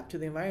we adapt to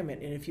the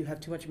environment, and if you have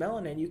too much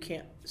melanin, you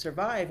can't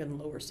survive in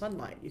lower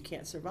sunlight. You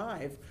can't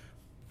survive,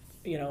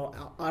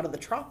 out of the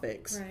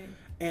tropics, Right.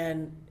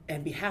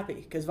 and be happy,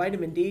 because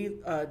vitamin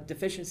D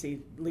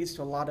deficiency leads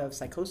to a lot of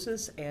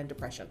psychosis and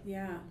depression.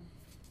 Yeah.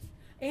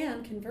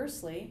 And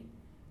conversely,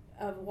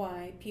 of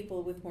why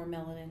people with more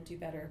melanin do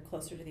better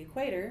closer to the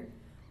equator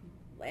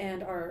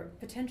and are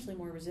potentially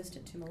more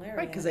resistant to malaria.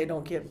 Right, because they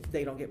don't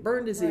get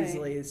burned as Right.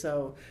 easily.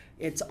 So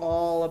it's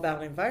all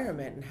about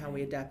environment and how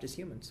we adapt as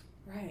humans.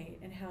 Right.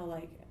 And how,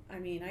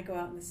 I go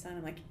out in the sun,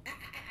 I'm like,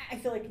 I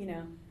feel like,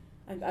 I'm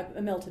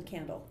a melted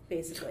candle,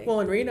 basically. Well,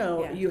 in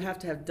Reno, Yeah. you have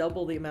to have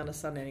double the amount of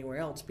sun anywhere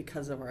else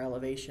because of our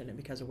elevation and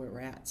because of where we're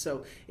at.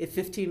 So if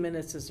 15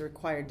 minutes is the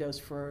required dose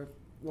for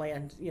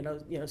land,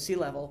 sea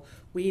level,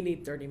 we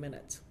need 30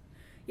 minutes.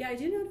 Yeah, I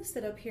do notice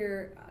that up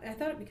here, I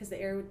thought because the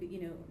air would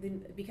be,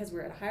 because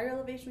we're at a higher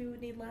elevation, we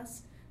would need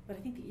less. But I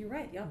think that you're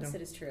right. The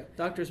opposite is true.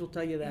 Doctors will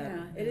tell you that.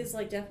 Yeah, it is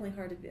definitely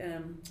hard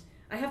to.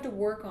 I have to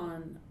work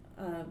on,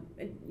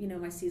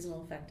 my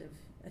seasonal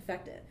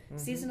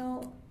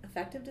seasonal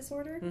affective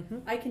disorder. Mm-hmm.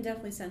 I can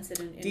definitely sense it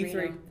in D3.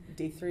 Reno.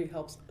 D3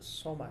 helps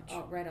so much.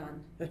 Oh, right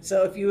on.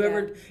 So if you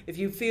Yeah. if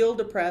you feel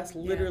depressed,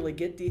 literally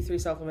get D3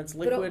 supplements,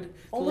 liquid, it's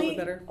a little bit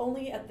better.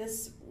 Only at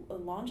this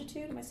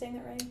longitude. Am I saying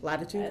that right?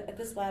 Latitude. At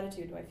this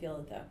latitude, do I feel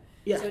it though?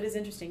 Yeah. So it is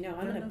interesting. No,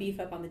 I'm going to No.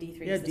 beef up on the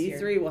D3s Yeah, this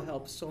D3 year. will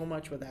help so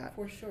much with that.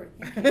 For sure.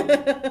 Thank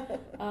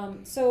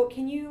you. So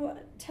can you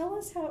tell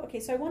us how? Okay,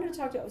 so I wanted to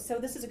talk to. So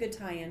this is a good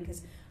tie-in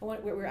because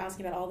we're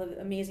asking about all the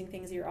amazing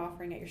things that you're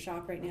offering at your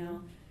shop right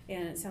now,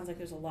 and it sounds like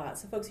there's a lot.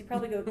 So folks, you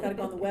probably got to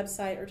go on the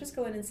website or just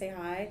go in and say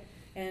hi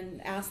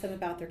and ask them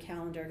about their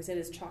calendar because it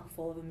is chock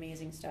full of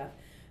amazing stuff.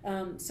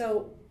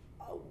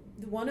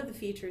 One of the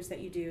features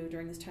that you do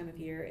during this time of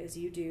year is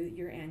you do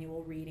your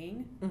annual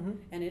reading, Mm-hmm.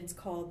 and it's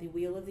called the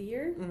Wheel of the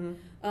Year.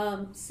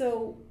 Mm-hmm.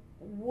 So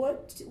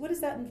what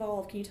does that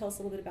involve? Can you tell us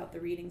a little bit about the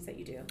readings that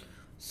you do?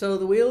 So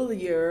the Wheel of the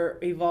Year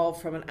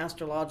evolved from an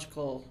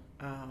astrological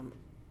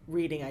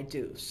reading I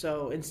do.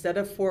 So instead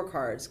of 4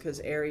 cards, because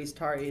Aries,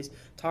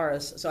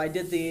 Taurus, so I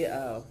did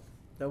the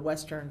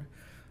Western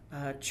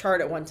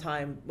chart at one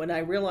time when I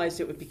realized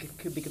it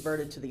could be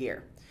converted to the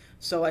year.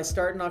 So I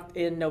start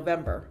in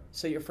November.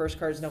 So your first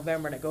card is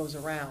November and it goes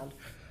around.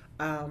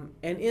 And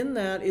in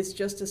that, it's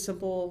just a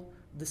simple,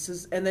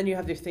 and then you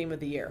have your theme of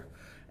the year.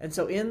 And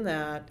so in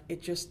that,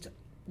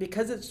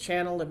 because it's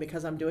channeled and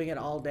because I'm doing it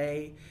all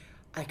day,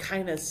 I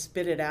kind of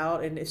spit it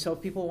out. And so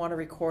if people want to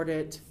record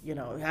it,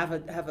 have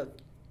a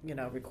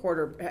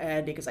recorder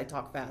handy because I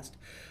talk fast.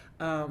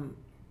 And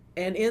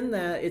in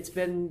that, it's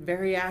been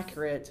very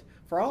accurate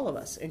for all of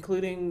us,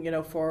 including,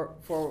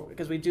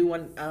 because we do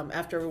one,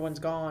 after everyone's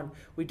gone,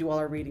 we do all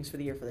our readings for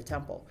the year for the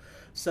temple.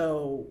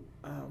 So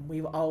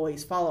we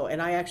always follow.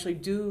 And I actually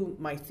do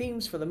my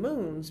themes for the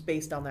moons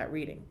based on that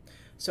reading.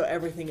 So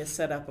everything is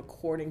set up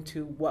according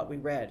to what we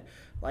read.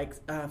 Like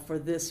for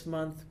this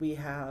month, we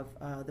have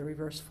the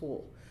reverse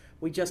fool.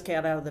 We just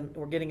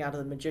we're getting out of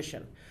the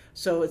magician.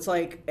 So it's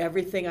like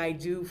everything I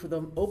do for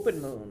the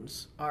open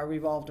moons are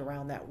revolved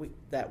around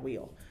that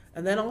wheel.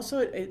 And then also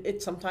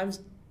it sometimes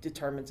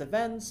determines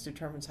events,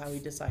 determines how we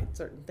decide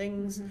certain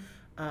things.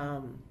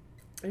 Mm-hmm.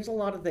 There's a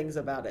lot of things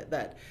about it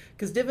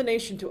because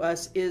divination to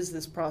us is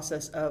this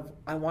process of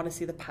I want to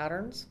see the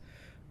patterns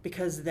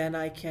because then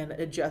I can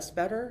adjust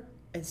better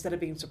instead of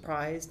being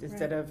surprised,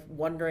 instead of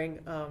wondering.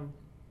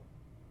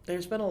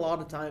 There's been a lot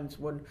of times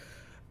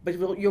but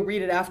you'll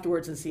read it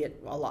afterwards and see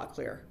it a lot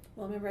clearer.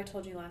 Well, remember I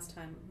told you last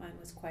time mine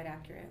was quite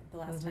accurate, the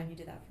last time you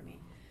did that for me.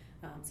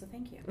 So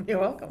thank you. You're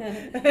welcome.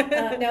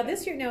 Now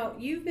this year,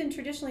 you've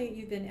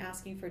been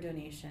asking for a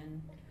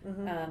donation,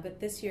 Mm-hmm.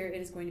 but this year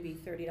it is going to be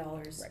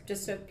 $30. Right.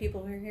 Just so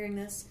people who are hearing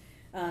this,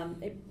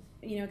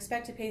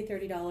 expect to pay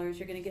 $30.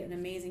 You're going to get an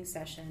amazing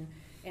session,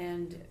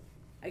 and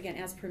again,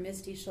 as per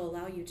Misty, she'll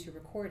allow you to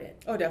record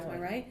it. Oh, definitely.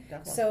 All right.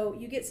 Definitely. So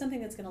you get something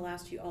that's going to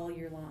last you all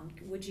year long.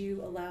 Would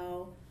you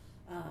allow?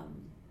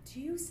 Do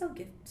you sell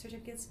gift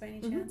certificates by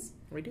any chance?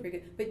 We do. Very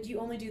good. But do you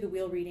only do the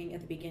wheel reading at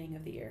the beginning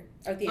of the year?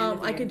 Or at the end of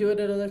the year? I can do it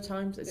at other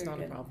times. It's Very not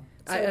good. a problem.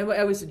 So-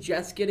 I would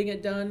suggest getting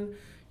it done,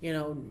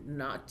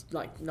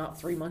 not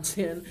 3 months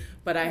in,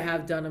 but I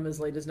have done them as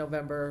late as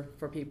November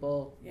for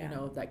people,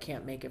 that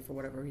can't make it for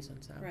whatever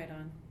reason. So. Right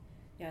on.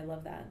 Yeah, I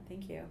love that.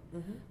 Thank you.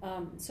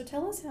 Mm-hmm. So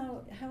tell us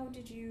how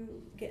did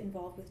you get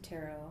involved with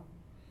tarot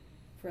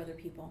for other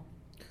people?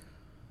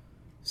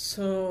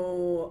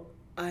 So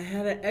I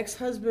had an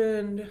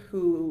ex-husband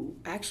who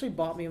actually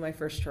bought me my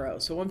first tarot.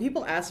 So when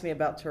people ask me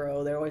about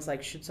tarot, they're always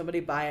like, should somebody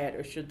buy it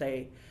or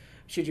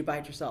should you buy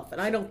it yourself?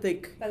 And I don't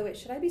think... By the way,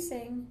 should I be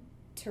saying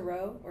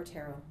tarot or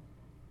tarot?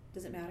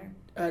 Does it matter?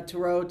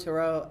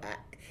 Tarot,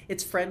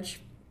 it's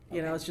French. Okay.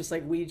 It's just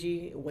like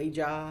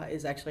Ouija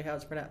is actually how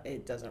it's pronounced.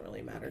 It doesn't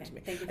really matter to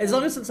me. Thank you As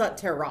long as it's not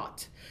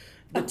tarot.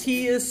 The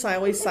T is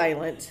always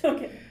silent.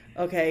 Okay.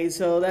 Okay,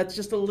 so that's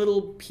just a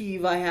little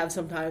peeve I have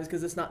sometimes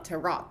because it's not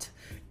tarot.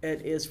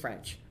 It is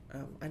French.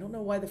 I don't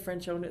know why the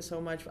French owned it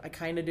so much. I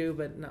kind of do,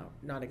 but no,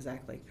 not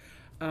exactly.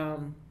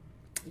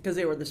 Because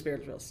they were the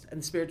spiritualists,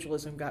 and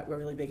spiritualism got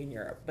really big in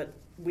Europe. But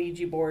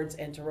Ouija boards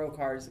and tarot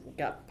cards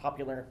got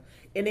popular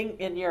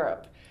in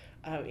Europe,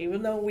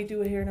 even though we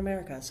do it here in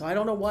America. So I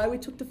don't know why we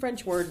took the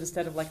French word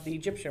instead of like the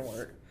Egyptian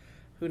word.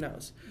 Who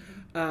knows?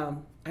 I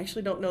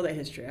actually don't know that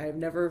history. I've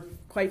never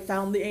quite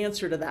found the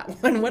answer to that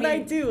one. When I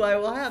do, I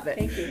will have it.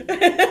 Thank you.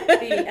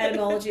 The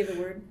etymology of the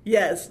word.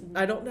 Yes,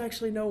 I don't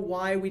actually know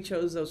why we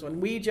chose those one.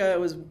 Ouija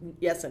was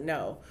yes and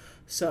no.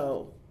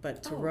 So,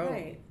 but tarot,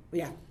 right.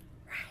 yeah.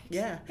 Right.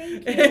 Yeah.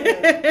 Thank you.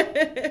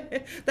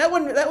 that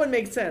one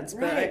makes sense,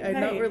 but Right, I'm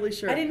not really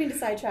sure. I didn't mean to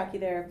sidetrack you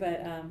there,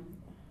 but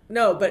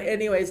No, but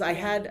anyways, I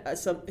had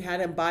had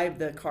him buy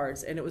the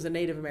cards, and it was a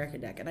Native American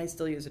deck, and I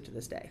still use it to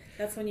this day.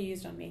 that's when you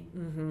used on me.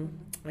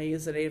 I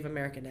use the Native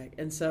American deck,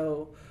 and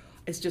so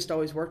it's just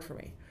always worked for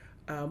me.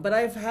 But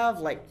I have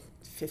like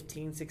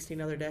 15,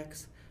 16 other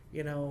decks,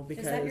 because...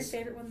 Is that your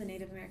favorite one, the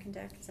Native American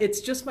deck?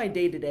 It's just my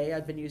day-to-day.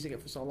 I've been using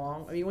it for so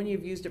long. I mean, when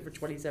you've used it for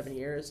 27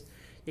 years,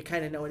 you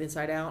kind of know it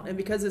inside out. And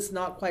because it's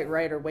not quite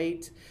Rider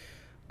Waite,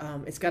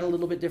 it's got a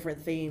little bit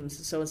different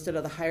themes. So instead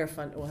of the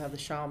Hierophant, we'll have the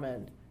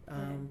Shaman.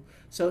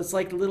 So it's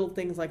like little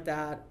things like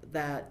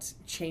that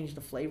change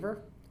the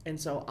flavor. And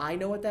so I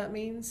know what that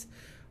means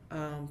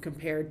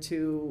compared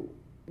to...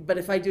 But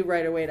if I do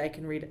Rider Waite, I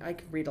can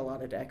read a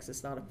lot of decks.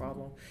 It's not a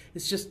problem.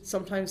 It's just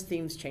sometimes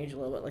themes change a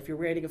little bit. Like if you're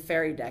reading a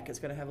fairy deck, it's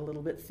going to have a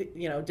little bit,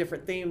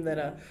 different theme than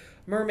a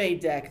mermaid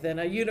deck, than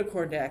a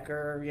unicorn deck,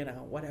 or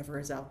whatever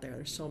is out there.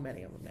 There's so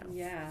many of them now.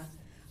 Yeah.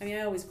 I mean,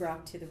 I always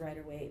grokked to the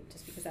Rider Waite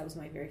just because that was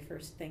my very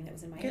first thing that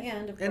was in my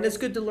hand. Of course. And it's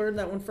good to learn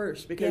that one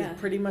first because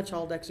pretty much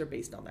all decks are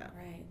based on that.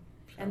 Right.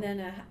 So. And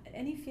then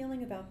any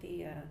feeling about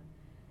the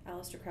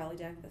Aleister Crowley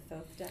deck, the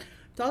Thoth deck?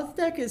 Thoth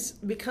deck is,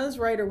 because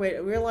Rider Waite, I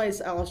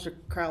realized Aleister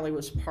Crowley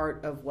was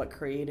part of what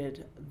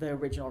created the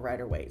original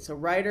Rider Waite. So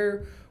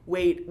Rider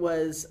Waite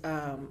was,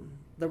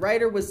 the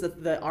writer was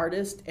the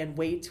artist, and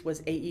Waite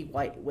was A.E.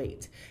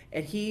 Waite.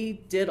 And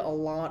he did a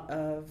lot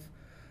of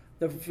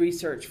the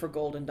research for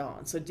Golden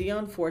Dawn. So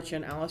Dion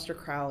Fortune, Aleister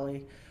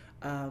Crowley,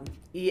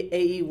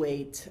 A.E.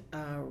 Waite,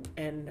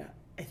 and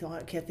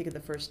I can't think of the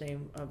first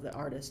name of the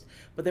artist,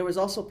 but there was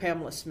also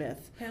Pamela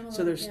Smith.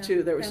 So there's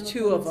two. There was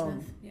two of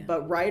them,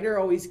 but Rider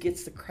always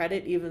gets the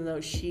credit, even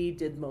though she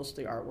did most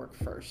of the artwork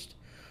first.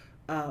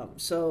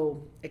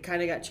 So it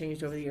kind of got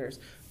changed over the years.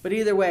 But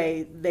either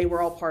way, they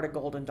were all part of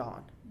Golden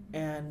Dawn,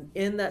 and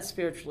in that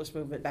spiritualist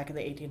movement back in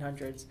the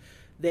 1800s,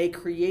 they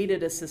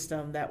created a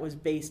system that was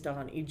based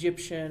on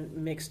Egyptian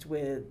mixed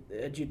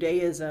with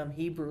Judaism,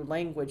 Hebrew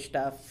language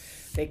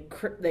stuff. They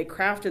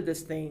crafted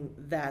this thing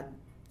that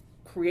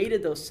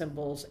created those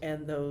symbols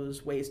and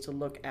those ways to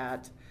look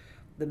at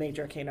the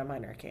major arcana,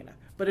 minor arcana.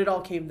 But it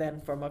all came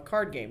then from a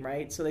card game,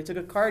 right? So they took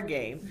a card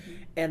game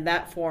and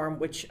that form,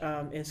 which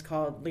is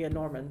called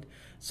Lenormand.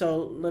 So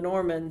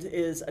Lenormand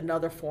is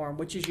another form,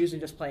 which is using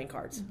just playing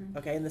cards,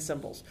 okay, and the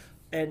symbols.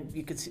 And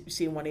you could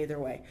see one either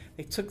way.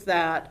 They took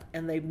that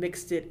and they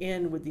mixed it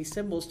in with these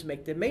symbols to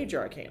make the major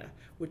arcana,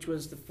 which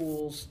was the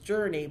Fool's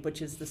Journey,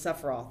 which is the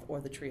Sephiroth, or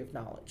the Tree of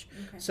Knowledge.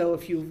 Okay. So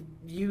if you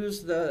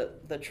use the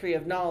Tree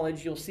of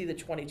Knowledge, you'll see the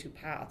 22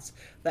 paths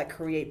that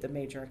create the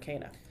major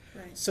arcana.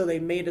 Right. So they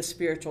made a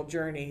spiritual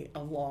journey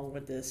along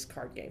with this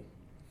card game.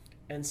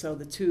 And so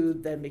the two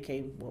then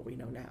became what we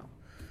know now.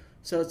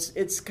 So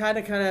it's kind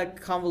of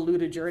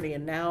convoluted journey,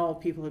 and now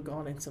people have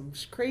gone in some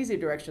crazy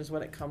directions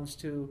when it comes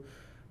to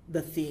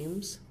the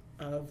themes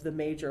of the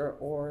major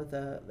or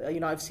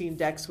I've seen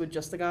decks with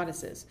just the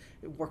goddesses.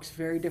 It works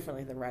very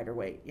differently than Rider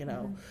Waite,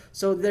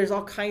 So there's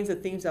all kinds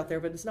of themes out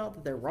there, but it's not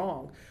that they're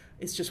wrong.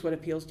 It's just what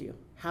appeals to you.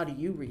 How do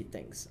you read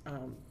things?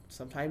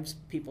 Sometimes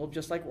people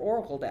just like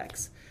oracle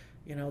decks.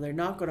 They're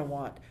not going to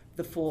want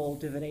the full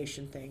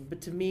divination thing.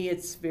 But to me,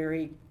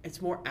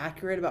 it's more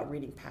accurate about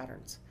reading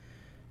patterns.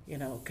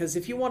 Because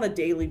if you want a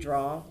daily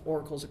draw,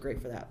 oracles are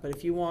great for that. But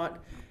if you want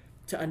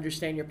to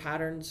understand your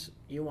patterns,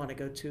 you want to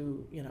go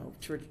to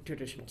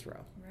traditional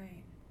tarot.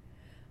 Right.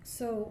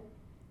 So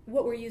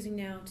what we're using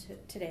now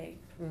today,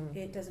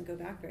 it doesn't go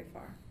back very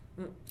far.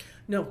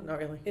 No, not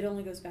really. It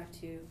only goes back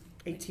to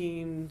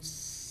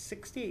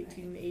 1860,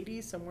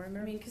 1880, somewhere in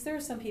there. I mean, because there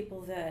are some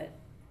people that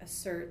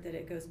assert that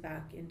it goes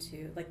back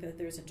into,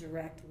 there's a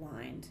direct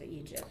line to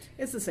Egypt.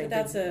 It's the same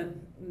but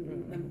thing.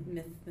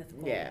 That's a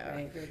mythical, yeah.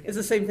 Right? It's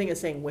the same thing as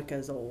saying Wicca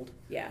is old.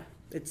 Yeah.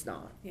 It's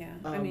not. Yeah.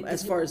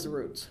 As far as the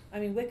roots. I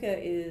mean, Wicca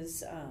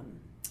is,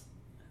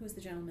 who's the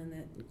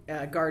gentleman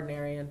that...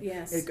 Gardnerian.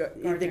 Yes.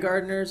 The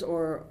Gardeners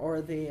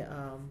or the,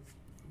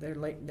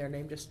 their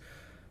name just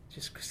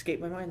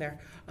escaped my mind there.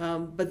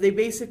 But they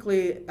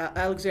basically,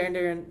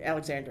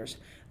 Alexanders.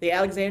 The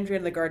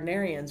Alexandrian and the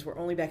Gardnerians were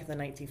only back in the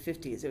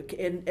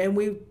 1950s. And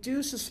we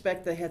do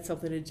suspect they had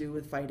something to do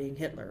with fighting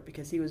Hitler,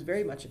 because he was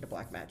very much into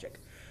black magic.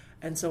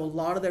 And so a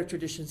lot of their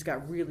traditions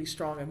got really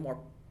strong and more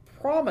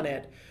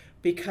prominent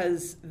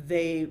because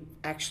they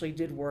actually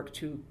did work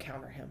to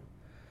counter him.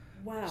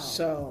 Wow.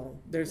 So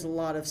there's a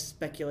lot of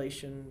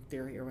speculation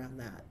theory around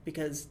that,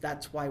 because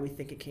that's why we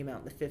think it came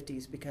out in the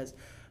 50s, because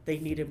they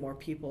needed more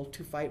people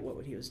to fight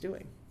what he was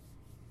doing.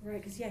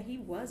 Right, because he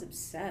was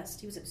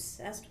obsessed. He was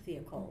obsessed with the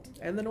occult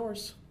And the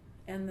Norse.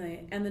 and the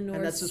Norse.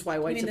 And that's just why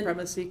white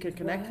supremacy could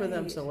connect with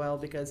them so well,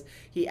 because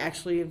he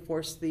actually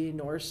enforced the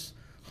Norse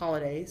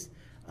holidays.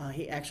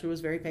 He actually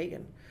was very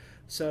pagan.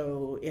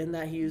 So in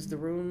that he used the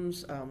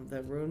runes.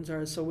 The runes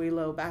are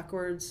Sowilo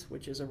backwards,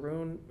 which is a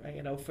rune,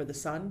 for the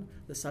sun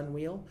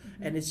wheel.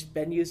 Mm-hmm. And it's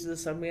been used as a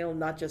sun wheel,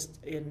 not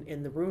just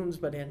in the runes,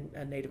 but in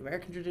Native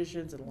American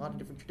traditions and a lot of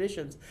different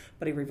traditions.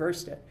 But he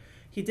reversed it.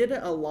 He did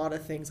a lot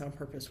of things on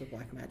purpose with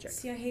black magic.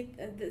 See, I hate.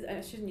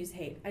 I shouldn't use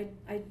hate. I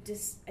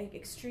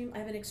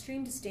have an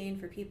extreme disdain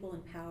for people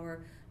in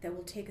power that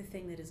will take a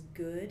thing that is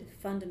good,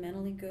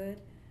 fundamentally good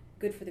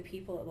for the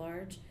people at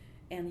large,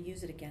 and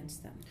use it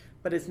against them.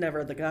 But it's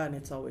never the gun,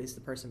 it's always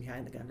the person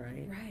behind the gun,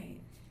 right? Right.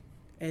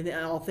 And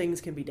all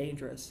things can be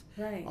dangerous.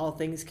 Right. All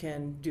things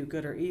can do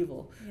good or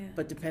evil. Yeah.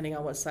 But depending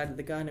on what side of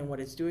the gun and what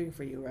it's doing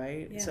for you,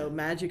 right? Yeah. So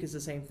magic is the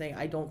same thing.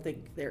 I don't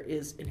think there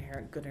is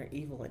inherent good or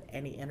evil in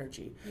any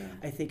energy. Yeah.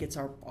 I think it's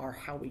our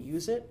how we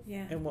use it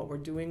and what we're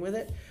doing with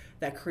it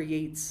that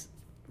creates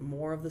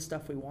more of the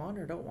stuff we want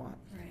or don't want.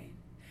 Right.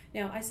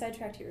 Now, I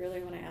sidetracked you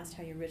earlier when I asked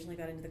how you originally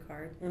got into the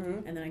card,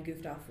 mm-hmm. and then I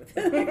goofed off with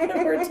the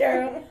word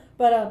tarot.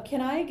 But can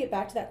I get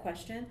back to that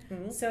question?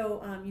 Mm-hmm.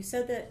 So you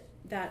said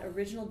that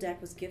original deck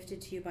was gifted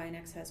to you by an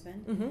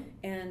ex-husband, mm-hmm.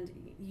 and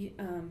you,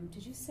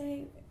 did you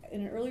say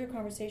in an earlier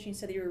conversation you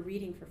said that you were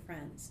reading for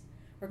friends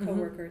or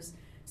coworkers? Mm-hmm.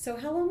 So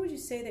how long would you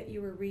say that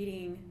you were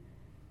reading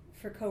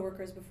for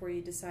coworkers before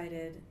you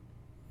decided,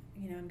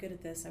 I'm good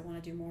at this, I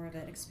want to do more of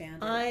it,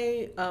 expand it?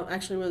 I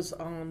actually was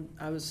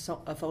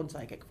a phone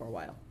psychic for a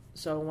while.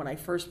 So when I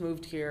first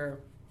moved here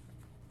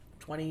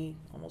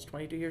almost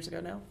 22 years ago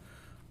now,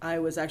 I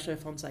was actually a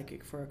phone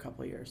psychic for a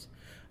couple of years.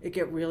 It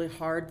get really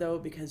hard though,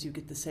 because you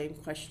get the same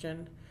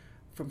question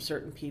from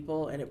certain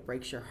people and it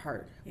breaks your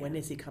heart. Yeah. When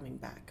is he coming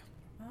back?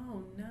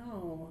 Oh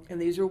no.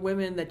 And these were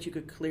women that you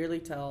could clearly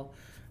tell,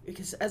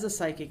 because as a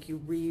psychic you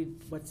read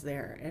what's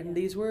there. And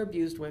these were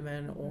abused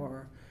women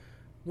or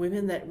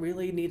women that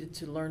really needed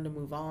to learn to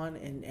move on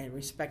and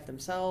respect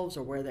themselves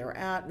or where they were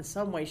at in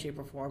some way, shape,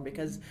 or form,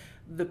 because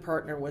the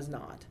partner was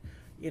not,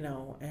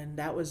 and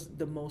that was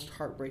the most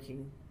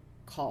heartbreaking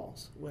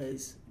calls,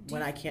 was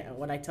when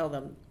I tell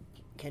them,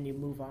 can you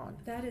move on?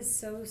 That is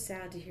so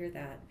sad to hear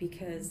that,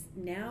 because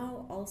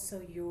now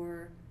also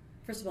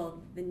first of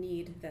all, the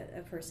need that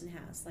a person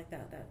has, like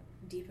that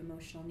deep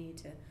emotional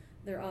need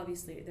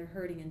they're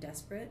hurting and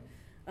desperate.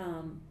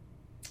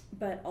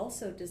 But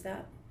also, does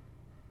that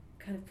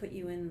kind of put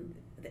you in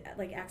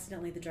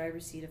accidentally the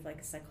driver's seat of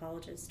a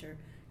psychologist or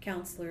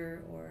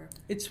counselor? Or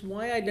it's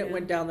why I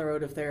went down the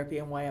road of therapy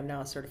and why I'm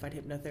now a certified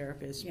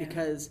hypnotherapist,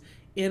 because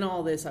in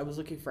all this I was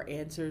looking for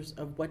answers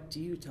of what do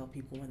you tell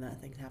people when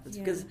that thing happens,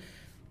 because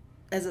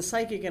as a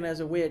psychic and as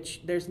a witch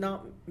there's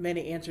not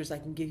many answers I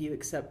can give you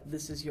except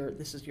this is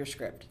your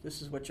script,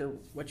 this is what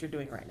you're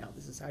doing right now,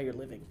 this is how you're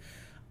living.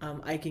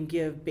 I can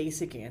give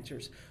basic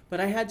answers, but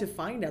I had to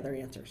find other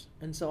answers.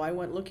 And so I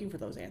went looking for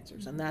those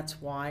answers. And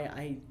that's why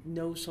I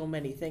know so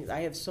many things. I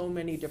have so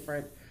many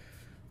different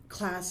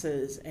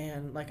classes,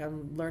 and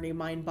I'm learning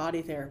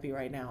mind-body therapy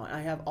right now.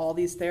 I have all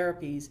these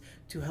therapies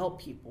to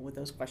help people with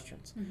those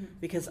questions,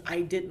 because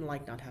I didn't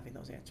like not having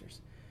those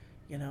answers,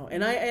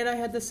 and I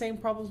had the same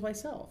problems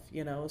myself,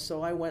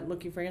 so I went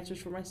looking for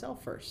answers for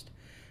myself first.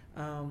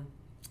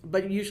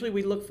 But usually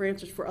we look for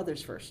answers for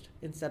others first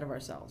instead of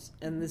ourselves.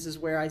 And this is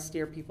where I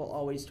steer people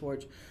always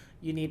towards,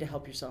 you need to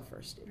help yourself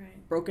first.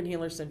 Right. Broken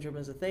healer syndrome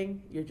is a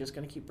thing. You're just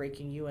going to keep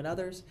breaking you and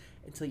others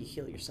until you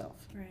heal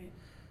yourself. Right.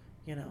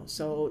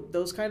 So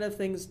those kind of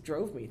things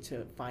drove me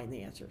to find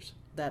the answers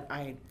that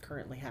I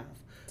currently have.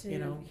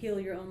 To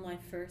heal your own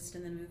life first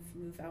and then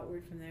move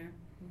outward from there.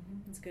 Mm-hmm.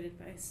 That's good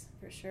advice,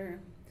 for sure.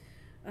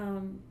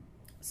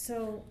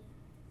 So,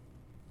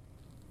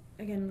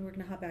 again, we're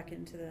going to hop back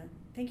into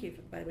thank you,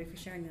 by the way, for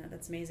sharing that.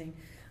 That's amazing.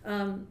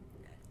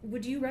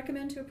 Would you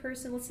recommend to a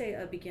person, let's say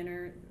a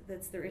beginner,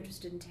 they're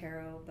interested in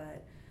tarot,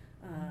 but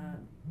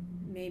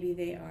maybe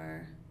they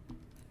are...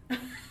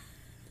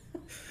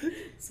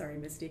 Sorry,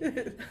 Misty.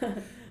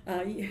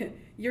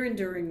 You're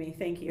enduring me.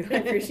 Thank you. I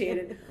appreciate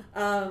it.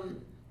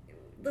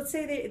 Let's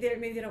say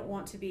maybe they don't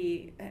want to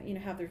be,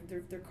 have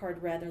their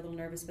card read, they're a little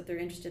nervous, but they're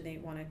interested, they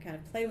want to kind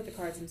of play with the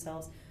cards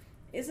themselves.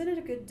 Isn't it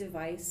a good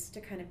device to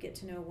kind of get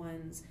to know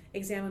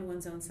examine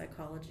one's own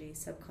psychology,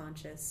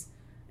 subconscious,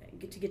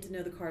 to get to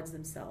know the cards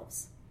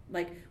themselves?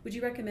 Would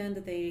you recommend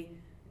that they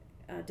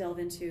delve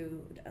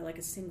into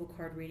a single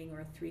card reading or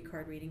a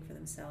 3-card reading for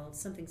themselves,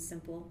 something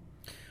simple?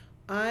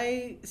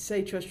 I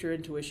say trust your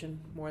intuition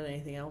more than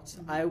anything else.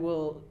 Mm-hmm. I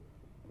will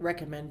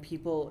recommend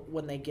people,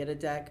 when they get a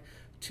deck,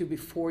 to,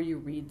 before you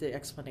read the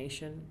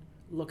explanation,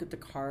 look at the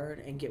card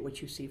and get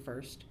what you see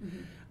first.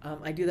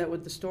 Mm-hmm. I do that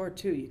with the store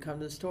too. You come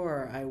to the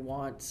store, I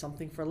want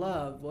something for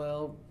love.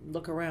 Well,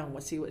 look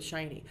around, see what's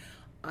shiny.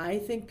 I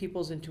think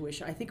people's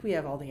intuition, I think we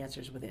have all the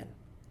answers within.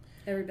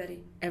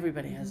 Everybody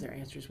mm-hmm. has their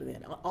answers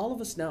within. All of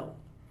us know.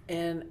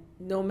 And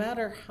no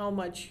matter how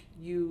much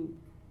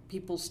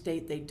people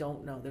state they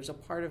don't know, there's a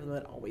part of them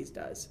that always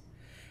does.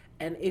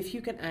 And if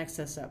you can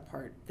access that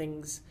part,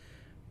 things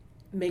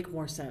make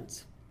more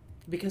sense,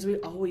 because we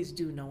always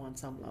do know on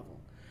some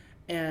level.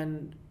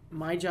 And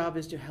my job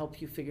is to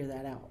help you figure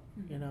that out.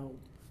 Mm-hmm. You know,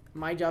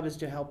 my job is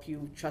to help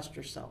you trust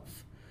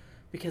yourself,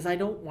 because I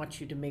don't want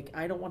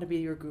to be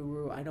your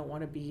guru. I don't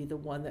want to be the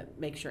one that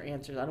makes your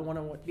answers. I don't want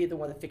to be the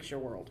one that fixes your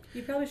world.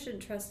 You probably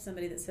shouldn't trust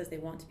somebody that says they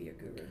want to be your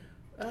guru.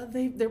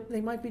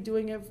 They might be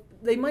doing it.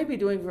 They might be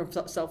doing it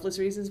for selfless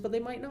reasons, but they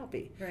might not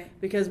be. Right.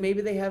 Because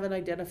maybe they haven't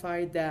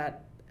identified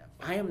that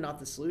I am not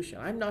the solution.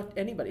 I'm not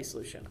anybody's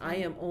solution. I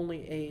am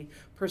only a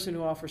person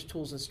who offers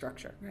tools and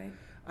structure. Right.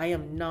 I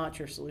am not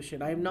your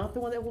solution. I am not the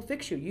one that will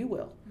fix you. You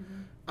will.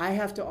 Mm-hmm. I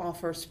have to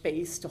offer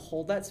space to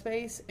hold that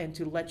space and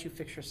to let you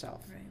fix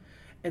yourself. Right.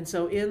 And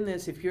so in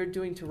this, if you're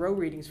doing tarot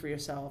readings for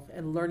yourself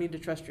and learning to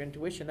trust your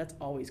intuition, that's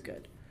always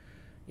good.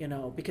 You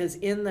know, because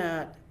in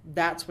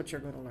that's what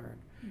you're going to learn,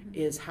 Mm-hmm.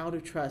 is how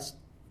to trust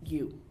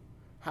you,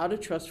 how to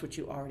trust what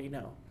you already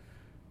know.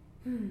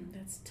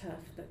 That's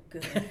tough, but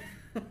good.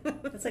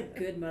 That's like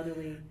good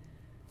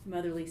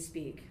motherly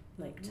speak.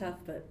 Like tough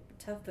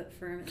but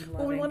firm and loving.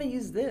 Well, we want to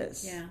use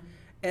this. Yeah.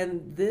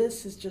 And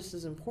this is just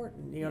as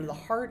important. You know,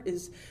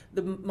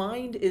 the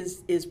mind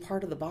is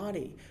part of the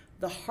body.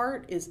 The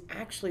heart is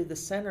actually the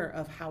center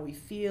of how we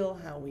feel,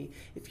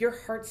 if you're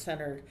heart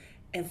centered,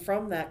 and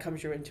from that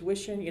comes your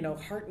intuition, you know,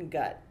 heart and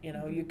gut. You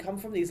know, you come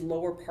from these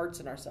lower parts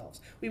in ourselves.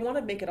 We want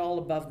to make it all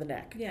above the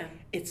neck. Yeah.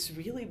 It's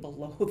really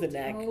below the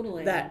neck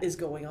that is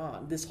going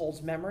on. This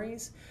holds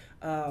memories.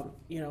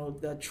 You know,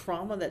 the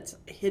trauma that's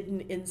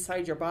hidden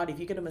inside your body. If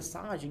you get a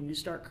massage and you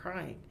start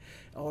crying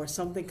or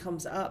something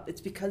comes up,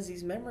 it's because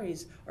these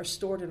memories are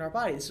stored in our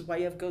body. This is why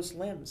you have ghost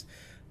limbs.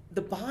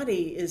 The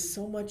body is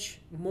so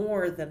much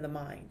more than the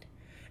mind.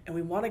 And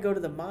we want to go to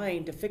the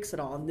mind to fix it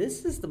all. And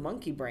this is the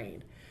monkey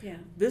brain. Yeah.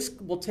 This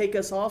will take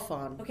us off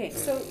on. Okay,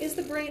 so is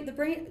the brain,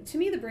 to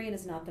me the brain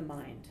is not the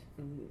mind.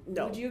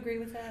 No. Would you agree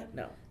with that?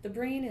 No. The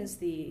brain is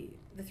the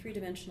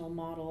three-dimensional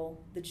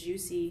model, the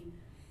juicy.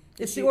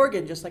 It's the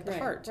organ, just like the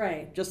heart.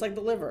 Right. Just like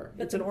the liver.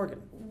 But it's an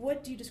organ.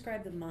 What do you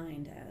describe the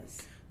mind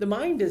as? The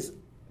mind is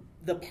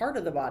the part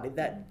of the body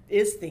that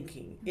is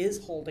thinking,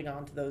 is holding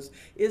on to those,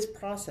 is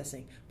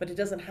processing, but it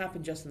doesn't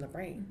happen just in the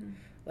brain. Mm-hmm.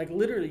 Like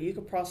literally, you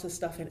could process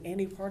stuff in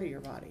any part of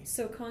your body.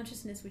 So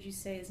consciousness, would you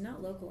say, is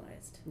not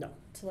localized? No.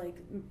 To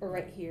or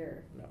right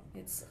here. No.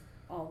 It's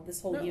all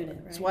this whole unit,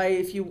 right? That's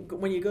why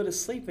when you go to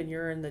sleep and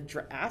you're in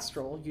the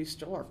astral, you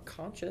still are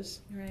conscious.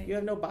 Right. You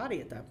have no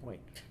body at that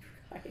point.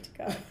 Right.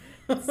 God.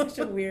 It's such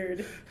a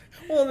weird.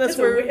 Well, it's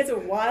a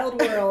wild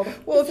world.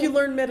 Well, if you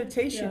learn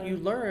meditation, Yeah. you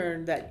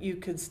learn that you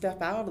can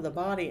step out of the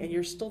body and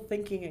you're still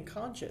thinking and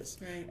conscious.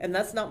 Right. And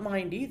that's not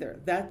mind either.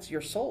 That's your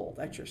soul.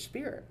 That's your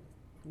spirit.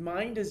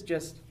 Mind is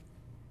just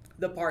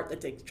the part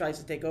that tries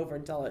to take over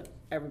and tell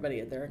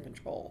everybody they're in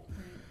control. Right.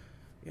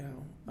 You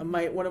know,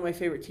 one of my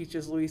favorite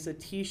teachers, Louisa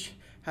Tish,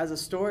 has a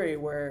story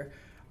where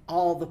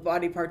all the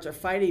body parts are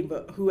fighting,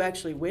 but who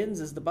actually wins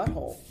is the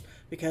butthole.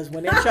 Because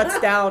when it shuts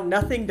down,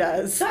 nothing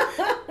does.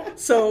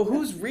 So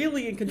who's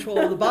really in control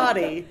of the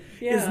body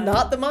is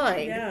not the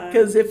mind.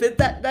 Because if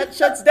that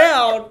shuts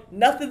down,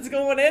 nothing's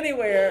going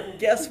anywhere.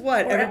 Guess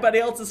what? Everybody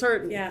else is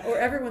hurting. Yeah, or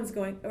everyone's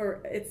going,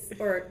 or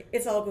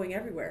it's all going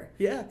everywhere.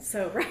 Yeah.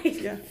 So right.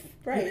 Yeah.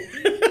 Right.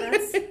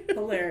 That's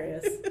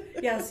hilarious.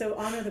 Yeah. So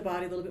honor the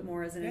body a little bit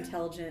more as an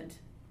intelligent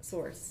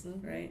source.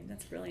 Mm-hmm. Right.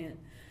 That's brilliant.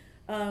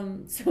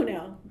 So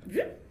now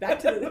back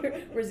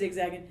to we're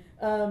zigzagging.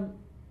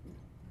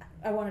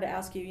 I wanted to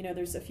ask you,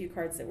 there's a few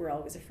cards that we're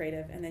always afraid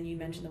of, and then you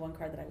mentioned the one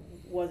card that I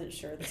wasn't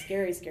sure, the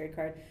scary, scary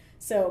card.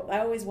 So I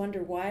always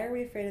wonder, why are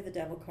we afraid of the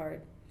Devil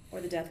card or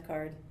the Death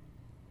card?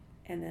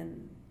 And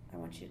then I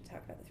want you to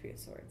talk about the Three of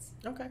Swords.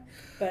 Okay.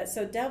 But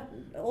so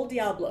old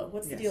Diablo,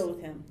 what's the deal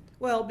with him?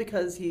 Well,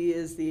 because he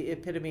is the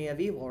epitome of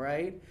evil,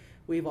 right?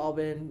 We've all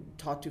been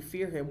taught to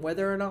fear him,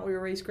 whether or not we were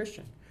raised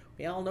Christian.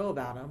 We all know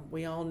about him.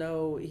 We all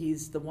know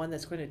he's the one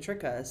that's going to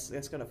trick us,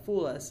 that's going to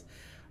fool us.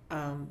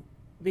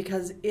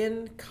 Because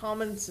in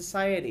common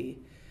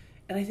society,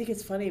 and I think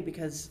it's funny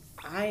because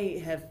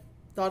I have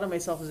thought of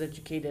myself as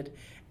educated,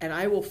 and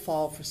I will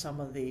fall for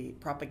some of the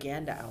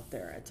propaganda out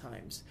there at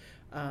times.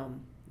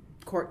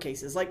 Court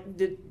cases, like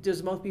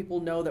does most people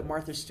know that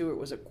Martha Stewart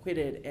was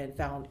acquitted and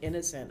found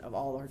innocent of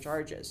all her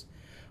charges?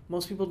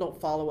 Most people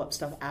don't follow up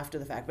stuff after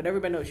the fact, but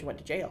everybody knows she went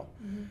to jail.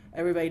 Mm-hmm.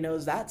 Everybody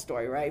knows that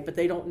story, right? But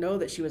they don't know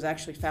that she was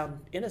actually found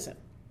innocent.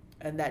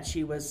 And that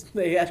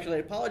they actually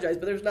apologized,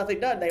 but there's nothing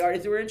done. They already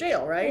threw her in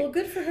jail, right? Well,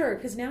 good for her,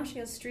 because now she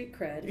has street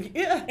cred.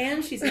 Yeah.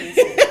 And she's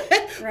innocent,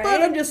 right?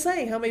 But I'm just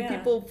saying, how many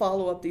people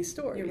follow up these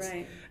stories? You're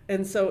right.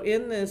 And so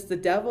in this, the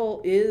devil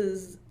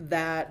is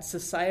that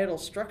societal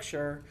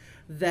structure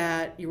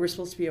that you were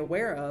supposed to be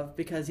aware of,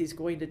 because he's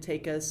going to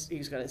take us,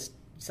 he's going to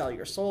sell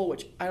your soul,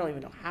 which I don't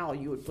even know how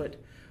you would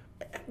put,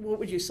 what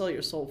would you sell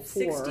your soul for?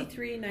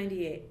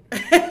 $63.98.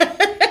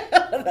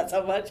 That's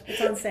how much?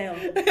 It's on sale.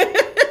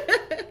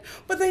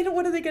 But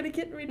what are they going to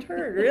get in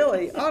return,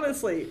 really?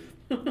 Honestly,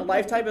 A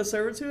lifetime of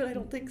servitude? I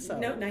don't think so.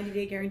 No,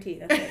 90-day guarantee.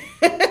 That's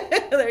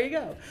it. There you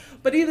go.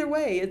 But either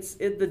way,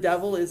 the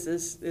devil is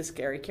this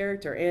scary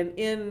character. And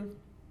in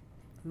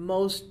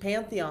most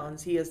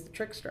pantheons, he is the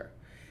trickster.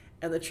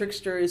 And the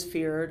trickster is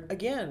feared,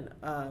 again,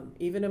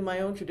 even in my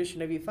own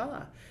tradition of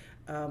Ifa.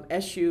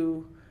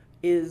 Eshu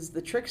is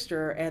the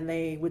trickster, and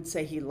they would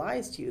say he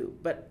lies to you.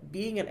 But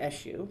being an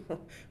Eshu,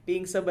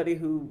 being somebody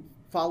who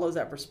follows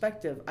that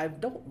perspective, I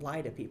don't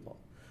lie to people.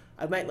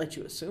 I might let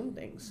you assume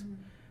things. Mm-hmm.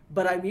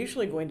 But I'm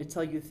usually going to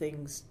tell you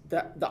things,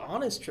 the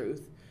honest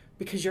truth,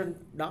 because you're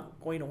not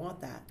going to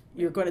want that.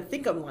 You're going to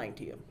think I'm lying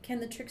to you. Can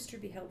the trickster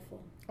be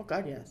helpful? Oh,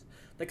 God, yes.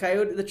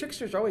 The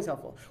tricksters are always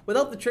helpful.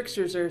 Without the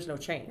tricksters, there's no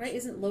change. Right?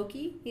 Isn't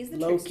Loki? He's the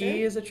Loki trickster.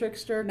 Loki is a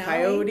trickster. Maui.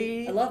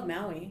 Coyote. I love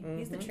Maui. Mm-hmm.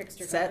 He's the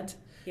trickster Set god.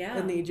 Yeah.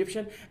 And the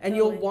Egyptian. And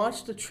you'll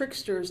watch the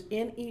tricksters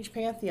in each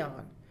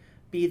pantheon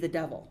be the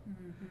devil.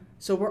 Mm-hmm.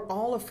 So we're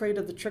all afraid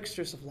of the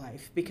tricksters of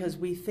life because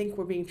we think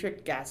we're being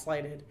tricked,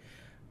 gaslighted.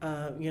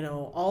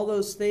 All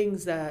those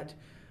things that,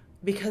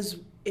 because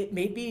it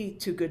may be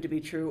too good to be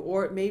true,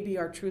 or it may be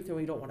our truth and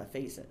we don't want to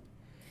face it.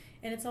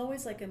 And it's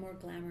always like a more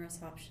glamorous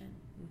option.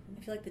 Mm-hmm.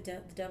 I feel like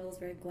the devil is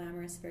very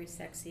glamorous, very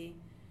sexy,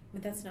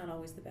 but that's not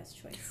always the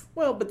best choice.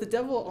 Well, but the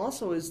devil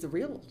also is the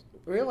real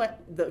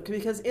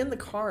because in the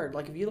card,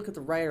 like if you look at the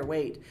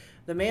Rider-Waite,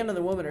 the man and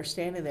the woman are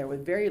standing there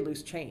with very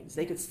loose chains.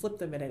 They could slip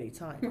them at any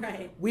time.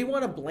 Right. We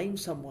want to blame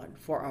someone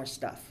for our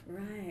stuff.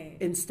 Right.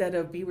 Instead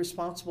of be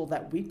responsible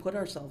that we put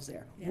ourselves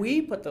there. Yeah.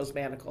 We put those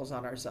manacles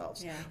on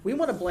ourselves. Yeah. We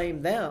want to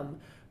blame them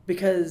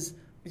because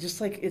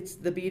just like it's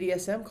the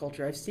BDSM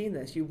culture, I've seen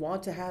this. You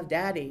want to have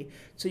daddy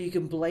so you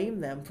can blame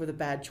them for the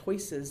bad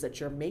choices that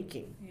you're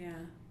making. Yeah.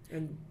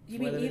 And you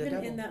mean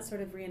even in that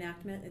sort of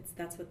reenactment,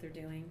 that's what they're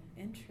doing?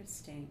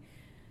 Interesting.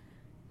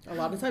 A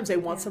lot of times they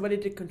want somebody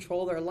to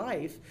control their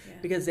life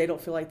because they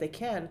don't feel like they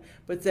can.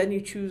 But then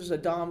you choose a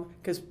dom,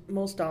 because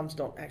most doms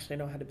don't actually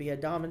know how to be a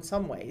dom in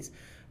some ways,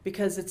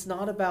 because it's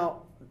not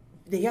about,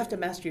 you have to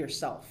master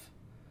yourself.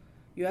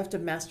 You have to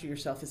master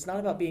yourself. It's not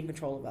about being in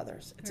control of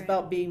others. It's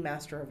about being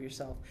master of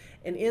yourself.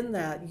 And in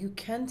that, you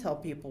can tell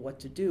people what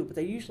to do, but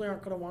they usually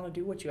aren't going to want to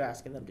do what you're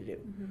asking them to do.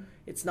 Mm-hmm.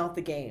 It's not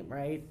the game,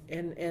 right?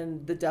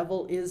 And the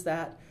devil is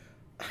that,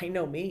 I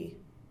know me.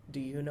 Do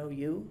you know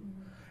you? Mm-hmm.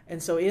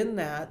 And so in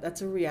that,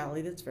 that's a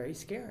reality that's very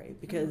scary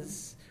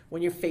because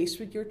when you're faced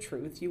with your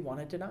truth, you want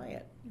to deny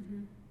it.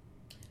 Mm-hmm.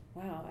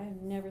 Wow,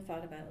 I've never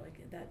thought about it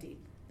like that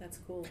deep. That's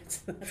cool.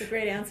 That's a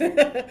great answer.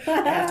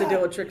 I have to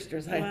deal with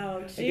tricksters.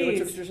 Wow, I deal with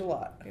tricksters a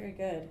lot. Very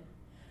good.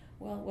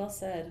 Well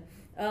said.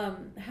 How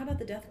about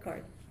the death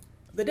card?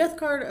 The death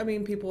card, I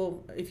mean,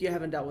 people, if you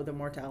haven't dealt with a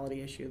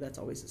mortality issue, that's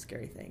always a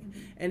scary thing.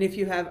 Mm-hmm. And if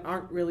you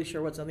aren't really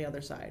sure what's on the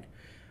other side.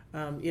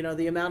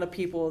 The amount of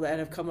people that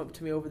have come up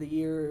to me over the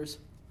years,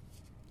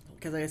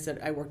 because like I said,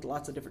 I worked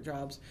lots of different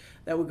jobs,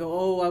 that would go,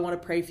 oh, I want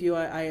to pray for you.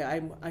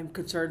 I'm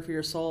concerned for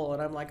your soul.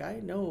 And I'm like, I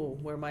know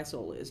where my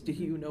soul is. Do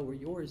you know where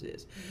yours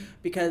is? Mm-hmm.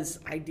 Because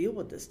I deal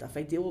with this stuff.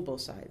 I deal with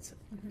both sides.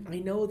 Mm-hmm. I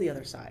know the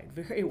other side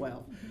very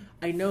well. Mm-hmm.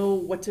 I know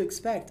what to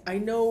expect. I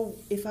know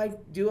if I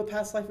do a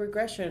past life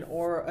regression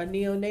or a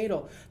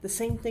neonatal, the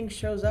same thing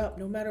shows up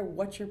no matter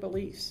what your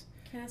beliefs.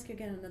 Can I ask you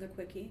again another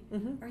quickie?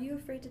 Mm-hmm. Are you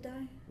afraid to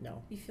die?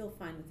 No. You feel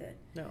fine with it?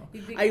 No.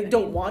 I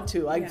don't want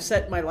to. I've Yeah.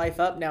 set my life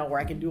up now where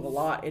I can do a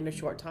lot in a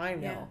short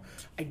time Yeah. now.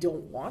 I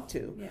don't want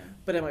to. Yeah.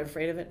 But am I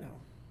afraid of it? No.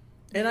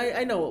 And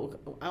I know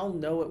I'll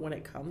know it when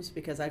it comes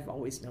because I've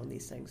always known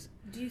these things.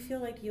 Do you feel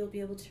like you'll be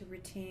able to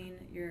retain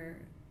your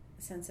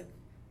sense of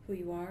who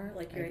you are?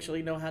 Like I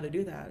actually know how to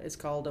do that. It's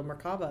called a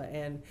Merkaba,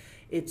 and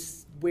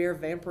it's where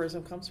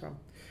vampirism comes from.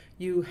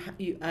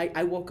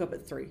 I woke up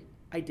at 3.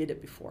 I did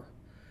it before.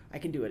 I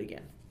can do it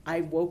again.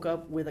 I woke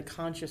up with a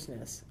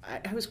consciousness.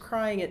 I was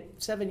crying at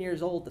 7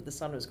 years old that the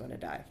son was going to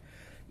die.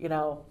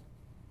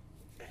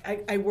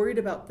 I worried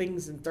about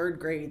things in 3rd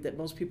grade that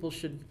most people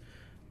should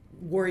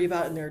worry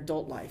about in their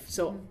adult life.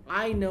 So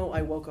I know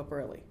I woke up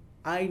early.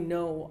 I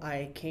know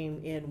I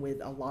came in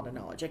with a lot of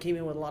knowledge. I came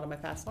in with a lot of my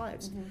past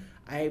lives. Mm-hmm.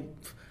 I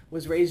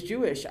was raised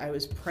Jewish. I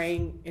was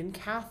praying in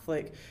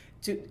Catholic,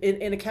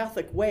 in a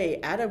Catholic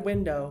way, at a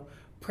window,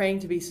 praying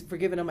to be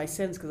forgiven of my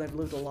sins because I've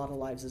lived a lot of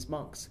lives as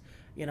monks.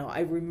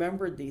 I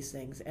remembered these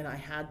things, and I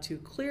had to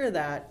clear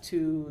that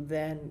to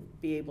then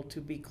be able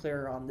to be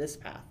clearer on this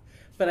path.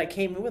 But I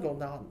came in with a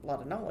lot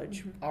of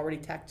knowledge already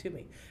tacked to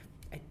me.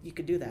 You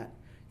could do that.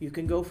 You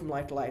can go from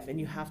life to life, and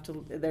you have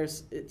to.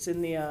 It's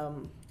in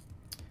the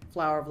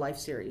Flower of Life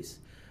series.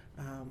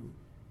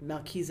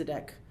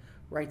 Melchizedek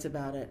writes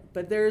about it.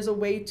 But there is a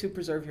way to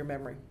preserve your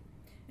memory.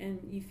 And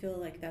you feel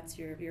like that's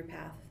your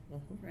path.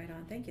 Mm-hmm. Right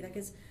on. Thank you.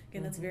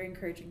 That's a very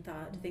encouraging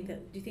thought. Do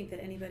you think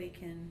that anybody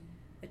can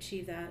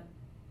achieve that?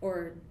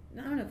 Or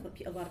I don't know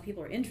if a lot of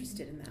people are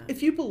interested in that.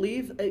 If you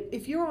believe,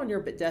 if you're on your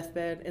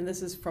deathbed, and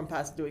this is from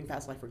doing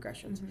past life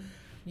regressions,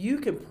 you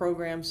can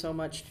program so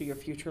much to your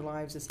future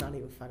lives, it's not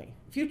even funny.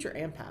 Future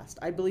and past.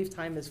 I believe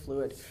time is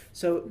fluid.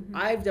 So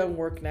I've done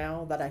work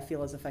now that I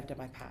feel has affected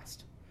my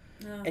past.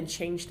 and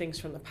change things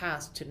from the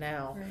past to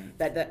now.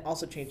 Right. That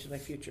also changes my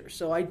future.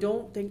 So I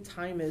don't think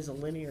time is a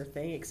linear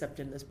thing, except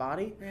in this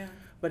body. Yeah.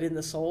 But in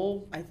the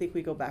soul, I think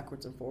we go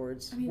backwards and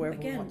forwards wherever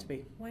we want to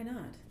be. Why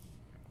not?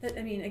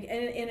 In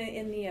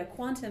the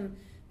quantum,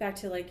 back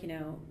to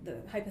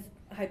the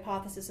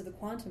hypothesis of the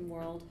quantum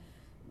world,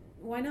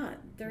 why not?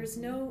 There is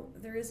no.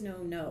 There is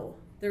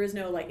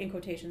no, in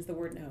quotations, the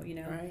word no,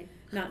 Right.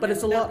 But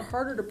it's a lot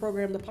harder to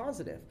program the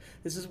positive.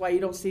 This is why you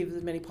don't see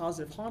as many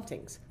positive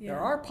hauntings. Yeah. There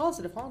are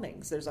positive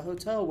hauntings. There's a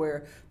hotel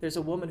where there's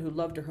a woman who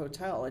loved her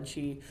hotel, and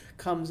she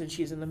comes and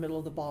she's in the middle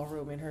of the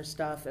ballroom in her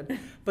stuff.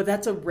 But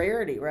that's a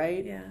rarity,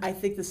 right? Yeah. I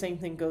think the same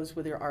thing goes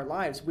with our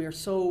lives. We are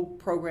so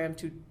programmed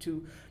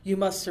to you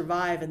must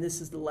survive, and this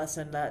is the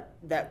lesson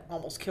that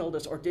almost killed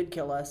us or did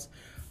kill us.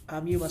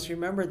 You must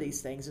remember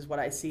these things is what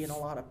I see in a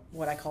lot of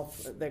what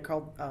they're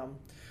called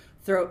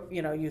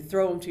you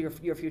throw them to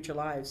your future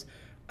lives.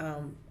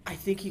 I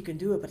think you can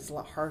do it, but it's a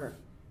lot harder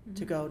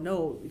to go,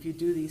 no, if you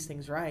do these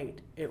things right,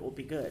 it will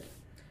be good.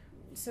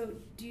 So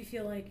do you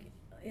feel like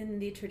in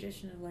the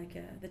tradition of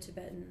the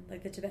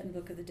Tibetan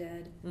Book of the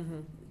Dead,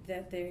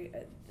 that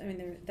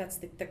that's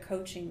the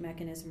coaching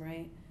mechanism,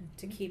 right?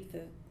 To keep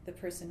the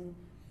person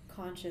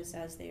conscious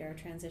as they are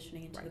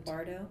transitioning into the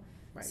bardo.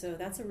 Right. So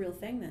that's a real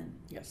thing then.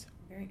 Yes.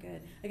 Very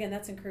good. Again,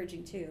 that's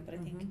encouraging too, but I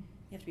think you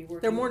have to be working.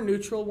 They're more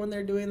neutral when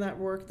they're doing that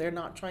work. They're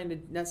not trying to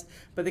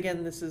but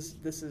again, this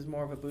is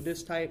more of a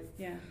Buddhist type.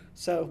 Yeah.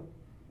 So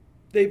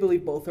they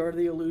believe both are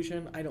the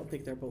illusion. I don't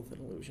think they're both an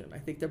illusion. I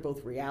think they're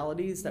both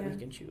realities that we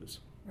can choose.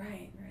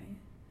 Right.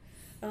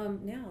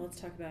 Now let's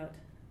talk about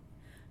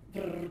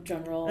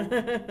drum roll,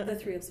 the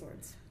Three of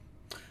Swords.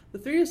 The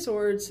Three of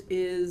Swords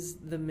is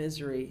the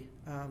misery.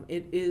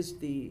 It is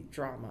the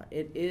drama.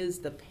 It is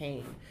the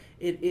pain.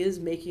 It is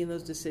making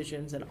those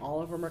decisions, and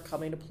all of them are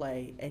coming to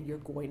play, and you're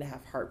going to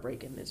have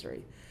heartbreak and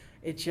misery.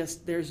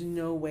 There's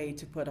no way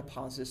to put a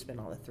positive spin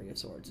on the Three of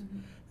Swords.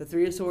 The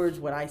Three of Swords,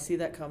 when I see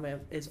that come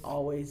in, is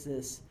always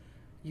this,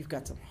 you've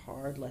got some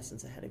hard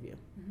lessons ahead of you.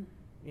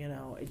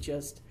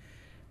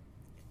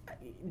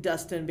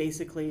 Dustin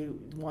basically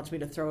wants me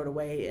to throw it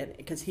away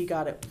because he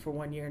got it for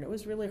 1 year and it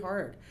was really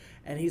hard.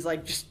 And he's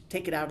like, just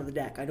take it out of the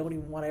deck. I don't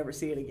even want to ever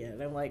see it again.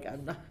 And I'm like, I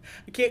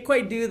can't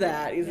quite do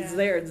that. It's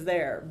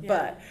there. Yeah.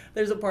 But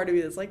there's a part of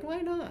me that's like,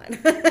 why not?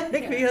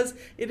 Because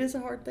it is a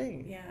hard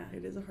thing. Yeah.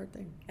 It is a hard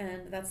thing.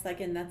 And that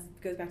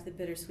goes back to the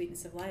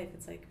bittersweetness of life.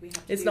 It's like we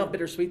have to. It's not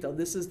bittersweet though.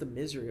 This is the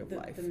misery of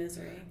life. The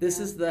misery. This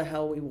is the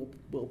hell we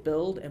will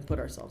build and put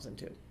ourselves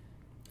into.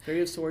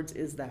 Three of Swords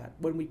is that,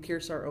 when we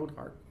pierce our own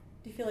heart.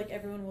 Do you feel like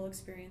everyone will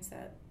experience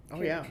that?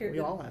 We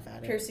all have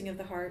had it. Piercing of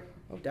the heart.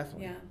 Oh,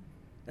 definitely. Yeah.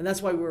 And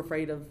that's why we're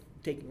afraid of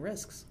taking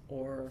risks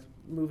or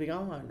moving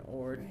on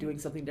or doing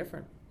something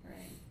different.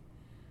 Right.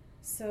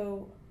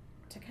 So,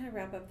 to kind of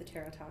wrap up the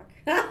tarot talk,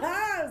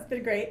 it's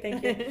been great,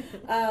 thank you.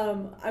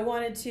 I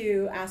wanted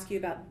to ask you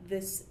about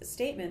this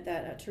statement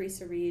that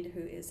Teresa Reed,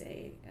 who is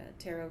a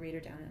tarot reader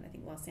down in, I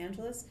think, Los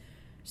Angeles,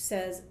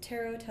 says,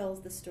 tarot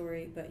tells the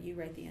story, but you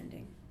write the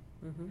ending.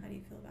 How do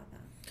you feel about that?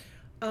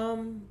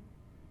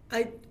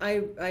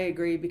 I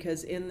agree,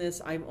 because in this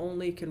I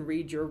only can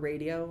read your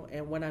radio,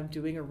 and when I'm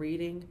doing a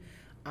reading,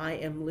 I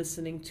am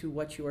listening to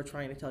what you are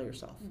trying to tell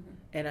yourself.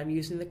 And I'm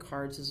using the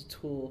cards as a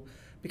tool,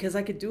 because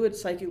I could do it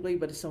psychically,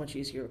 but it's so much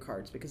easier with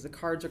cards, because the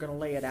cards are going to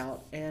lay it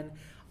out, and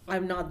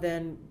I'm not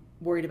then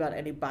worried about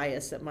any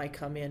bias that might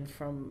come in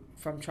from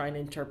trying to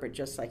interpret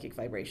just psychic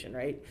vibration,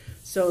 right?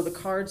 So the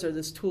cards are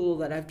this tool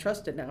that I've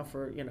trusted now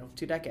for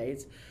 2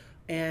 decades.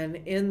 And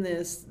in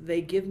this,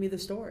 they give me the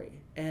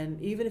story.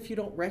 And even if you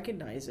don't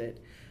recognize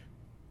it,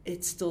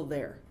 it's still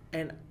there.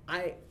 And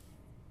I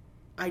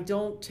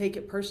don't take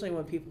it personally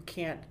when people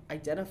can't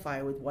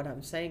identify with what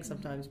I'm saying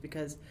sometimes,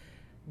 because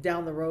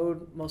down the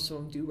road, most of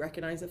them do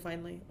recognize it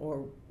finally,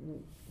 or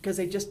because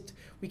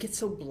we get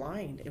so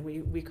blind and we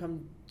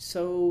become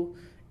so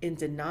in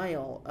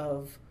denial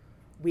of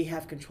we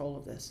have control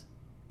of this,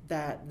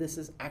 that this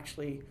is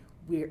actually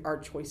our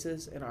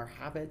choices and our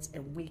habits,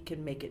 and we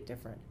can make it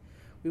different.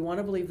 We want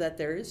to believe that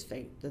there is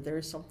fate, that there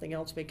is something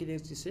else making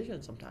these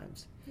decisions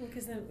sometimes. Well,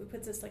 because then it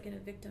puts us in a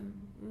victim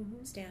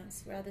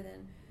stance, rather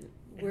than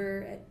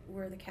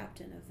we're the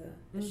captain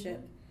of the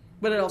ship.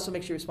 But it also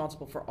makes you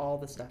responsible for all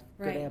the stuff,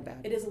 good and bad.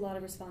 It is a lot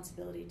of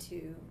responsibility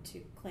to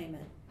claim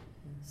it.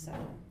 So,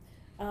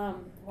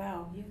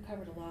 wow, you've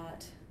covered a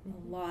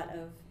lot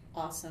of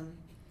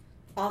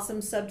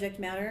awesome subject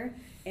matter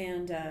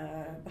and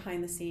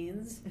behind the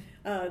scenes.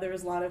 There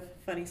was a lot of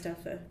funny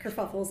stuff,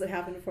 kerfuffles that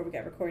happened before we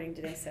got recording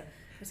today. So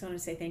I just wanted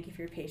to say thank you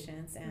for your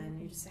patience, and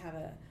you just have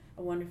a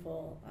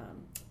wonderful,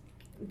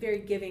 very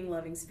giving,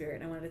 loving spirit.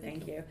 And I wanted to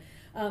thank you.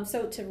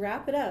 So to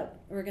wrap it up,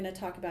 we're going to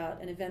talk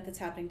about an event that's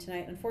happening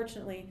tonight.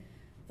 Unfortunately,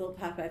 they'll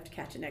have to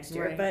catch it next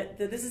year. Right. But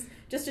this is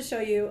just to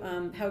show you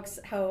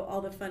how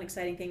all the fun,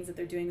 exciting things that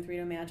they're doing with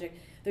Reno Magic.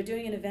 They're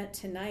doing an event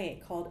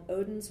tonight called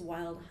Odin's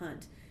Wild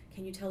Hunt.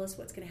 Can you tell us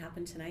what's going to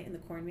happen tonight in the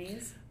corn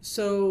maze?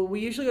 So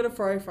we usually go to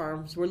Ferrari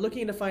Farms. We're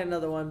looking to find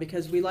another one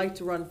because we like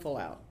to run full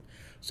out.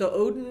 So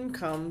Odin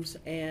comes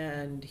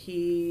and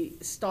he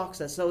stalks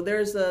us. So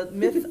there's a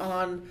myth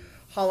on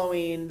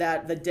Halloween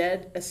that the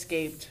dead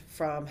escaped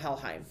from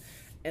Helheim.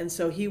 And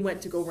so he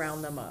went to go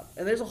round them up.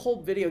 And there's a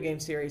whole video game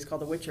series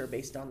called The Witcher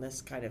based on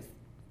this kind of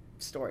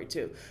story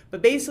too.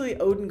 But basically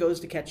Odin goes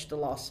to catch the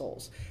lost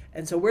souls.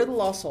 And so we're the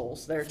lost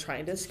souls that are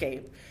trying to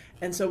escape.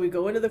 And so we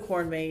go into the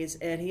corn maze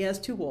and he has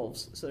 2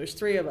 wolves. So there's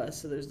 3 of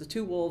us. So there's the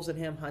 2 wolves and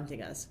him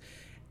hunting us.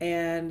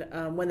 And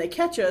when they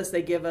catch us,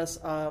 they give us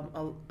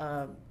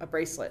a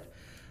bracelet.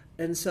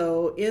 And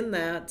so in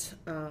that,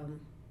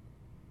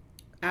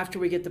 after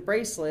we get the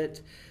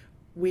bracelet,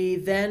 we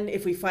then,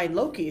 if we find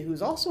Loki,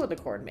 who's also in the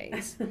corn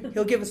maze,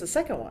 he'll give us a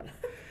second one.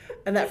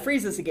 And that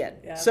frees us again.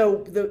 Yeah.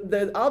 So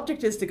the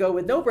object is to go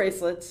with no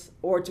bracelets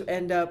or to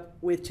end up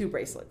with 2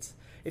 bracelets.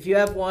 If you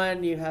have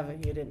one, you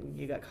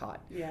got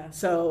caught. Yeah.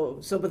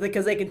 But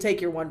because they can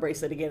take your one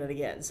bracelet again and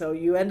again. So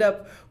you end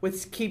up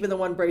with keeping the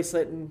one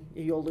bracelet and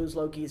you'll lose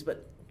Loki's,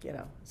 but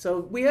So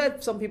we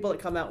had some people that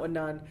come out with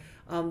none.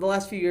 The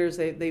last few years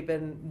they've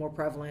been more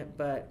prevalent,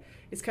 but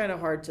it's kind of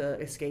hard to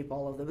escape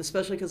all of them,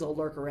 especially because they'll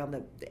lurk around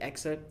the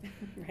exit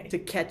right. to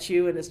catch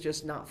you, and it's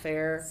just not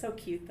fair. So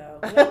cute though.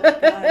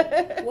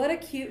 God. What a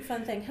cute,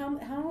 fun thing.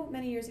 How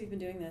many years have you been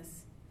doing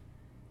this?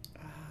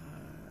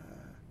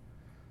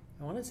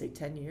 I want to say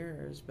 10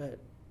 years, but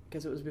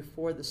because it was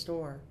before the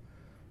store.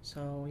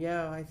 So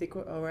yeah, I think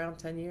around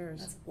 10 years.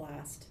 That's a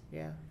blast.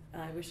 Yeah.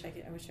 I wish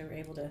I were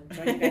able to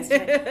join you guys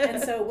tonight.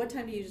 And so what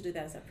time do you usually do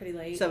that? Is that pretty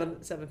late? 7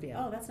 p.m.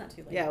 Oh, that's not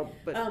too late. Yeah,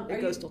 but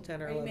it goes till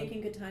 10 or 11. Are you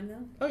making good time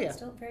though? Oh yeah.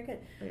 Still very good.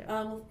 Oh, yeah.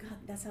 Well, God,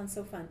 that sounds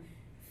so fun.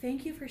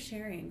 Thank you for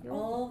sharing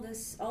all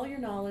your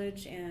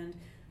knowledge, and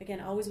again,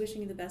 always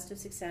wishing you the best of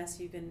success.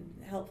 You've been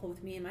helpful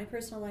with me in my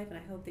personal life, and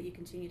I hope that you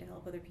continue to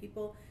help other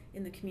people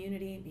in the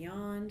community and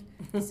beyond.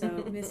 So,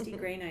 Misty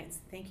Gray Knights,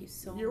 thank you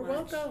so much. You're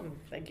welcome.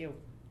 Thank you.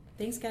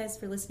 Thanks, guys,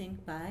 for listening.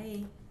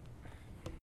 Bye.